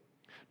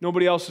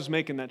 Nobody else is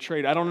making that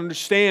trade. I don't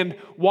understand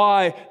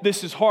why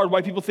this is hard,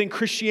 why people think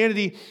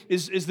Christianity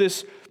is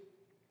this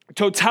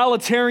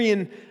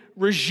totalitarian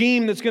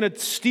regime that's going to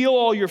steal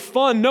all your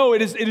fun. No,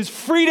 it is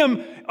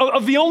freedom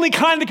of the only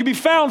kind that can be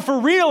found for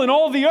real in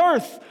all the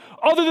earth.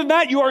 Other than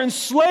that, you are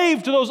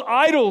enslaved to those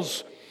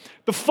idols,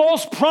 the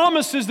false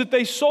promises that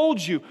they sold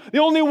you. The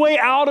only way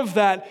out of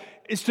that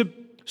is to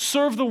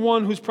serve the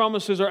one whose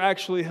promises are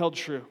actually held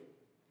true.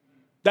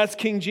 That's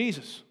King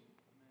Jesus.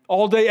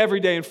 All day,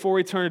 every day, and for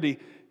eternity,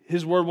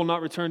 His word will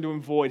not return to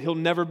Him void. He'll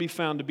never be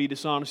found to be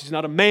dishonest. He's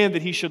not a man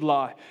that He should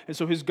lie. And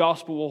so His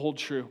gospel will hold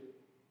true.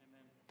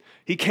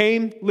 He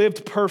came,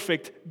 lived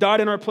perfect,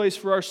 died in our place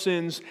for our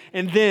sins,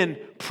 and then,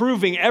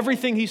 proving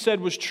everything He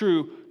said was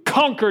true,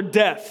 conquered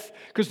death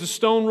because the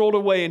stone rolled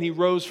away and He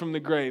rose from the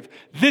grave.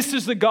 This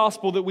is the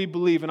gospel that we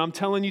believe, and I'm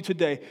telling you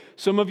today,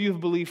 some of you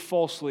have believed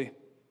falsely.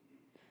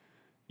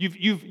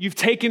 You've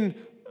taken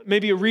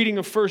maybe a reading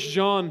of 1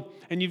 John,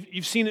 and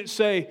you've seen it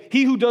say,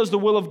 he who does the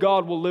will of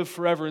God will live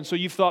forever. And so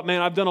you've thought,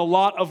 man, I've done a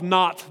lot of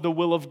not the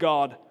will of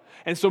God.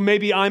 And so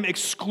maybe I'm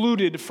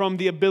excluded from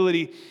the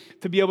ability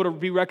to be able to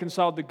be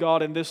reconciled to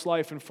God in this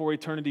life and for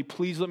eternity.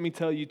 Please let me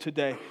tell you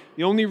today,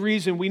 the only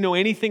reason we know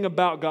anything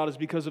about God is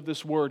because of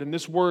this word. And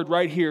this word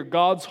right here,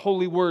 God's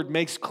holy word,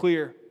 makes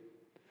clear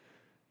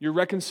your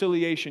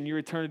reconciliation, your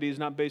eternity is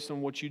not based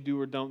on what you do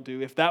or don't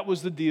do. If that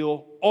was the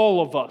deal,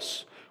 all of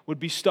us would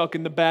be stuck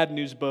in the bad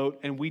news boat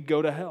and we'd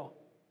go to hell.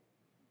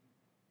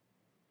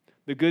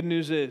 The good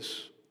news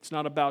is, it's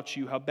not about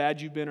you, how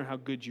bad you've been or how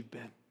good you've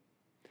been.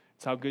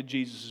 It's how good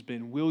Jesus has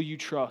been. Will you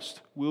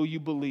trust? Will you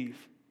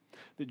believe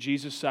that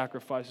Jesus'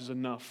 sacrifice is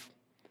enough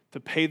to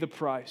pay the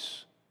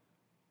price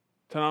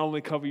to not only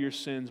cover your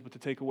sins, but to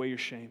take away your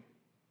shame?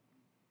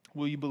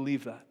 Will you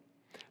believe that?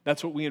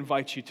 That's what we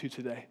invite you to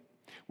today.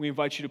 We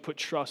invite you to put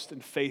trust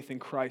and faith in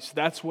Christ.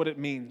 That's what it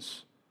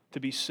means to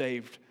be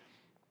saved.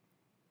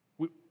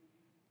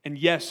 And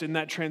yes, in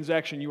that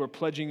transaction, you are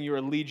pledging your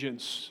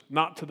allegiance,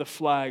 not to the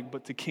flag,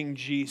 but to King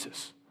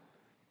Jesus.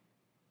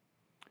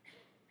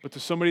 But to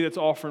somebody that's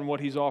offering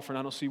what He's offering,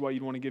 I don't see why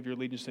you'd want to give your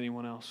allegiance to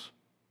anyone else.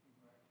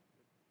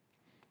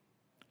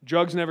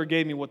 Drugs never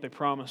gave me what they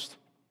promised.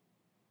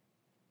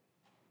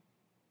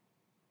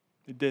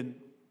 It didn't.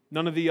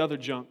 None of the other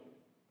junk.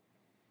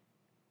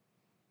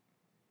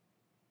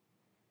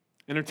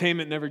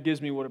 Entertainment never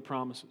gives me what it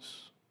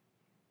promises.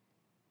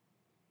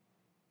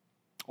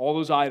 All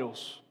those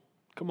idols.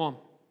 Come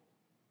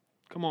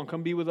on,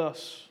 come be with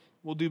us.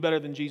 We'll do better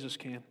than Jesus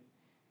can.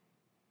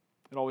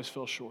 It always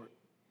fell short.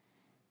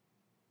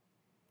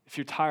 If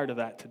you're tired of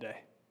that today,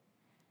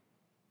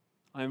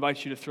 I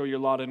invite you to throw your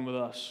lot in with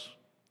us.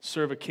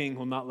 Serve a King who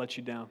will not let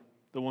you down,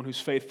 the one who's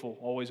faithful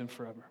always and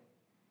forever.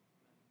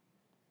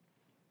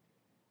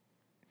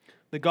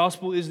 The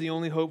gospel is the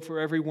only hope for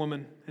every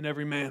woman and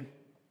every man.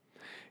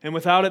 And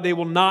without it, they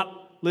will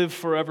not live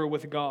forever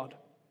with God.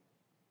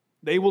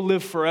 They will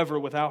live forever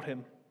without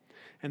Him.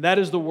 And that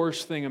is the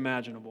worst thing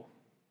imaginable.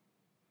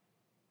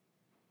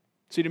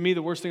 See, to me,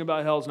 the worst thing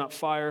about hell is not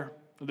fire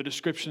or the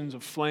descriptions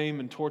of flame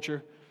and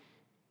torture.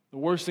 The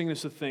worst thing is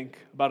to think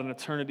about an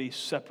eternity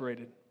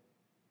separated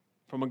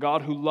from a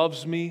God who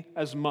loves me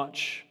as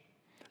much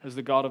as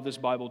the God of this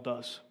Bible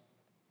does.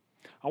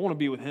 I want to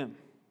be with Him.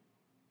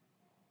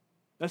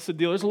 That's the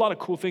deal. There's a lot of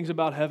cool things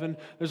about heaven.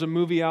 There's a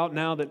movie out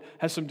now that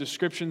has some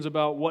descriptions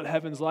about what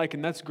heaven's like,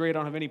 and that's great. I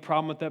don't have any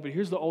problem with that. But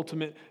here's the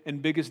ultimate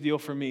and biggest deal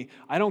for me.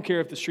 I don't care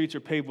if the streets are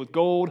paved with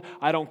gold.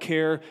 I don't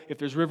care if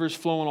there's rivers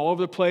flowing all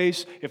over the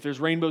place, if there's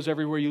rainbows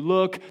everywhere you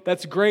look.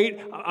 That's great.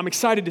 I'm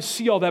excited to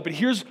see all that. But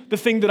here's the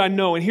thing that I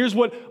know, and here's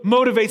what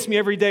motivates me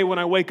every day when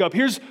I wake up.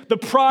 Here's the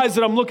prize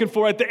that I'm looking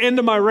for at the end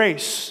of my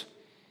race.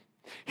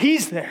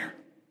 He's there.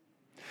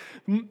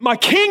 My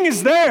King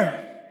is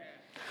there.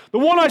 The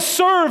one I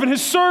serve and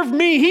has served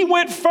me, He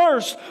went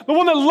first. The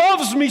one that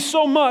loves me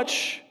so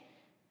much,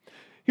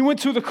 He went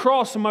to the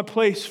cross in my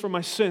place for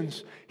my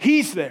sins.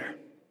 He's there.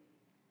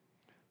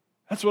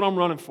 That's what I'm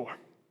running for.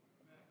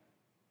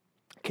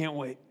 Can't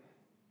wait.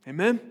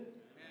 Amen?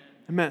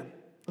 Amen.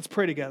 Let's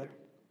pray together.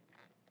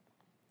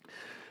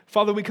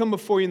 Father, we come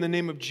before You in the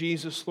name of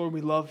Jesus. Lord,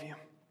 we love You.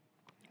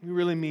 We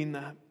really mean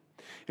that.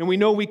 And we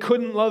know we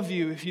couldn't love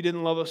You if You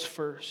didn't love us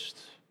first.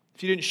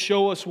 If You didn't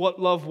show us what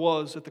love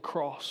was at the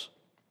cross.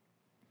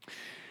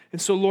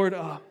 And so, Lord,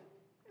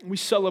 we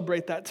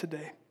celebrate that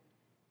today.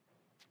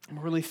 I'm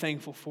really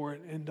thankful for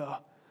it. And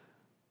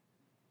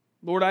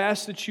Lord, I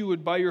ask that You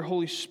would, by Your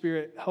Holy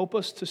Spirit, help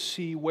us to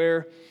see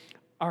where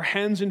our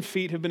hands and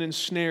feet have been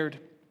ensnared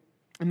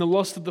in the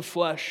lust of the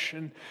flesh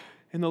and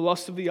in the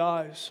lust of the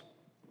eyes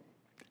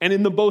and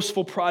in the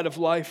boastful pride of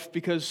life.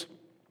 Because,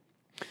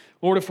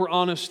 Lord, if we're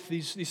honest,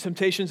 these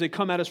temptations, they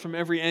come at us from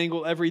every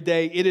angle, every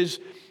day. It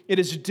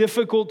is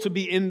difficult to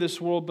be in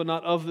this world, but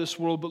not of this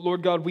world. But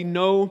Lord God, we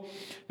know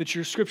that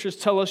Your scriptures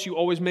tell us You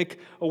always make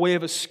a way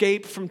of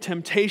escape from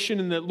temptation,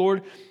 and that,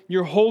 Lord,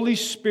 Your Holy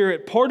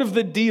Spirit, part of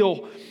the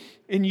deal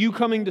in You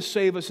coming to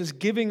save us is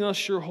giving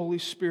us Your Holy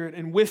Spirit,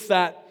 and with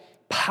that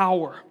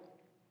power,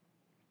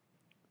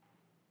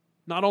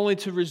 not only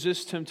to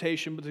resist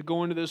temptation, but to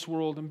go into this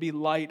world and be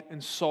light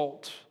and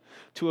salt,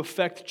 to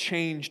affect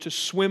change, to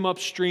swim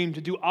upstream, to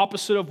do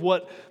opposite of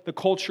what the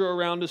culture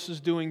around us is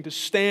doing, to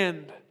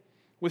stand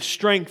with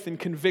strength and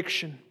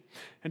conviction,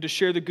 and to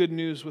share the good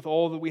news with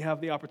all that we have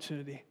the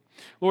opportunity.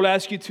 Lord, I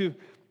ask you to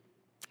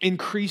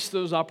increase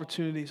those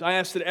opportunities. I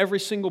ask that every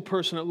single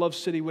person at Love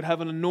City would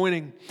have an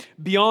anointing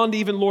beyond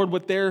even, Lord,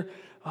 what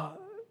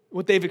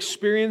they've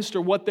experienced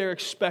or what they're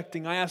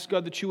expecting. I ask,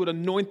 God, that you would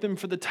anoint them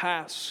for the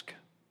task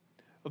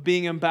of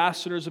being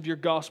ambassadors of your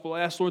gospel.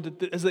 I ask, Lord,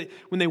 that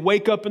when they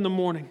wake up in the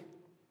morning,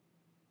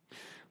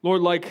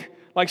 Lord, like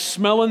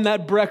smelling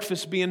that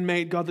breakfast being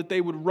made, God, that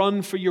they would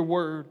run for your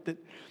word, that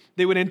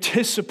they would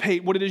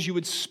anticipate what it is you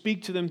would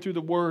speak to them through the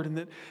word, and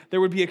that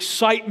there would be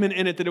excitement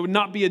in it, that it would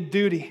not be a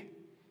duty,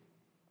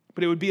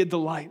 but it would be a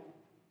delight.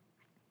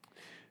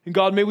 And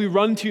God, may we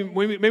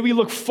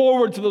look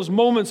forward to those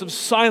moments of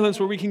silence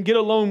where we can get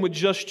alone with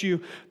just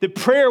you, that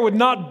prayer would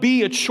not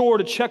be a chore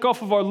to check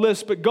off of our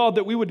list, but God,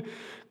 that we would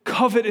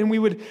covet and we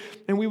would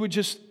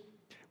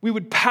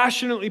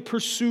passionately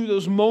pursue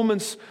those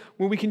moments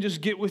where we can just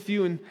get with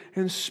you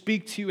and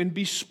speak to you and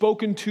be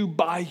spoken to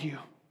by you.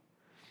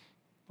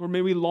 Lord,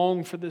 may we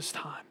long for this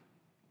time.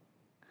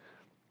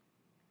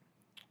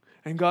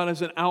 And God,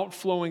 as an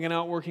outflowing and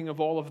outworking of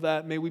all of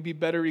that, may we be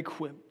better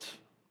equipped,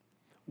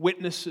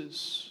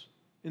 witnesses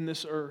in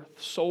this earth,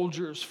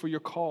 soldiers for your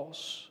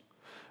cause,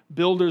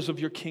 builders of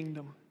your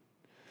kingdom.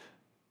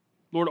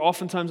 Lord,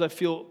 oftentimes I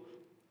feel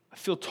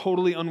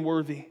totally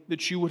unworthy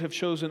that you would have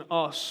chosen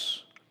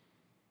us,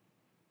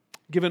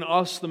 given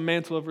us the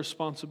mantle of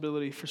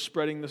responsibility for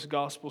spreading this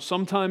gospel.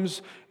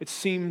 Sometimes it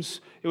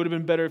seems it would have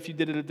been better if you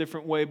did it a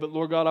different way, but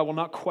Lord God, I will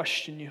not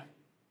question you.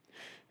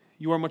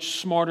 You are much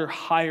smarter,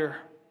 higher,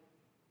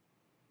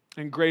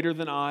 and greater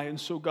than I, and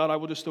so God, I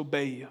will just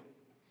obey you.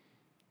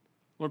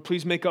 Lord,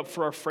 please make up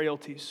for our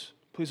frailties.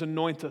 Please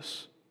anoint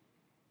us.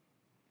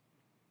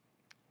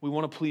 We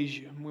want to please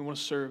you, and we want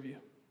to serve you.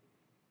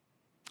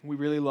 We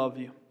really love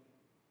you.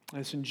 And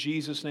it's in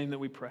Jesus' name that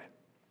we pray.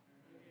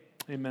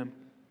 Amen.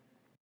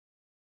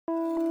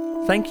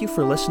 Thank you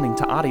for listening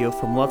to audio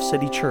from Love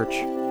City Church,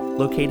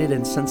 located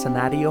in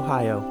Cincinnati,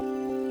 Ohio.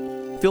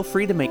 Feel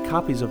free to make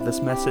copies of this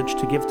message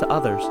to give to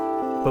others,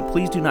 but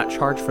please do not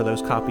charge for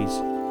those copies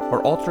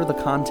or alter the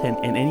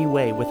content in any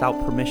way without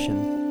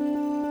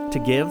permission. To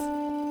give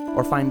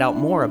or find out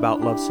more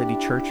about Love City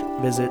Church,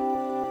 visit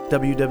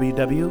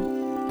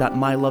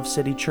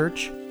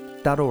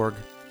www.mylovecitychurch.org.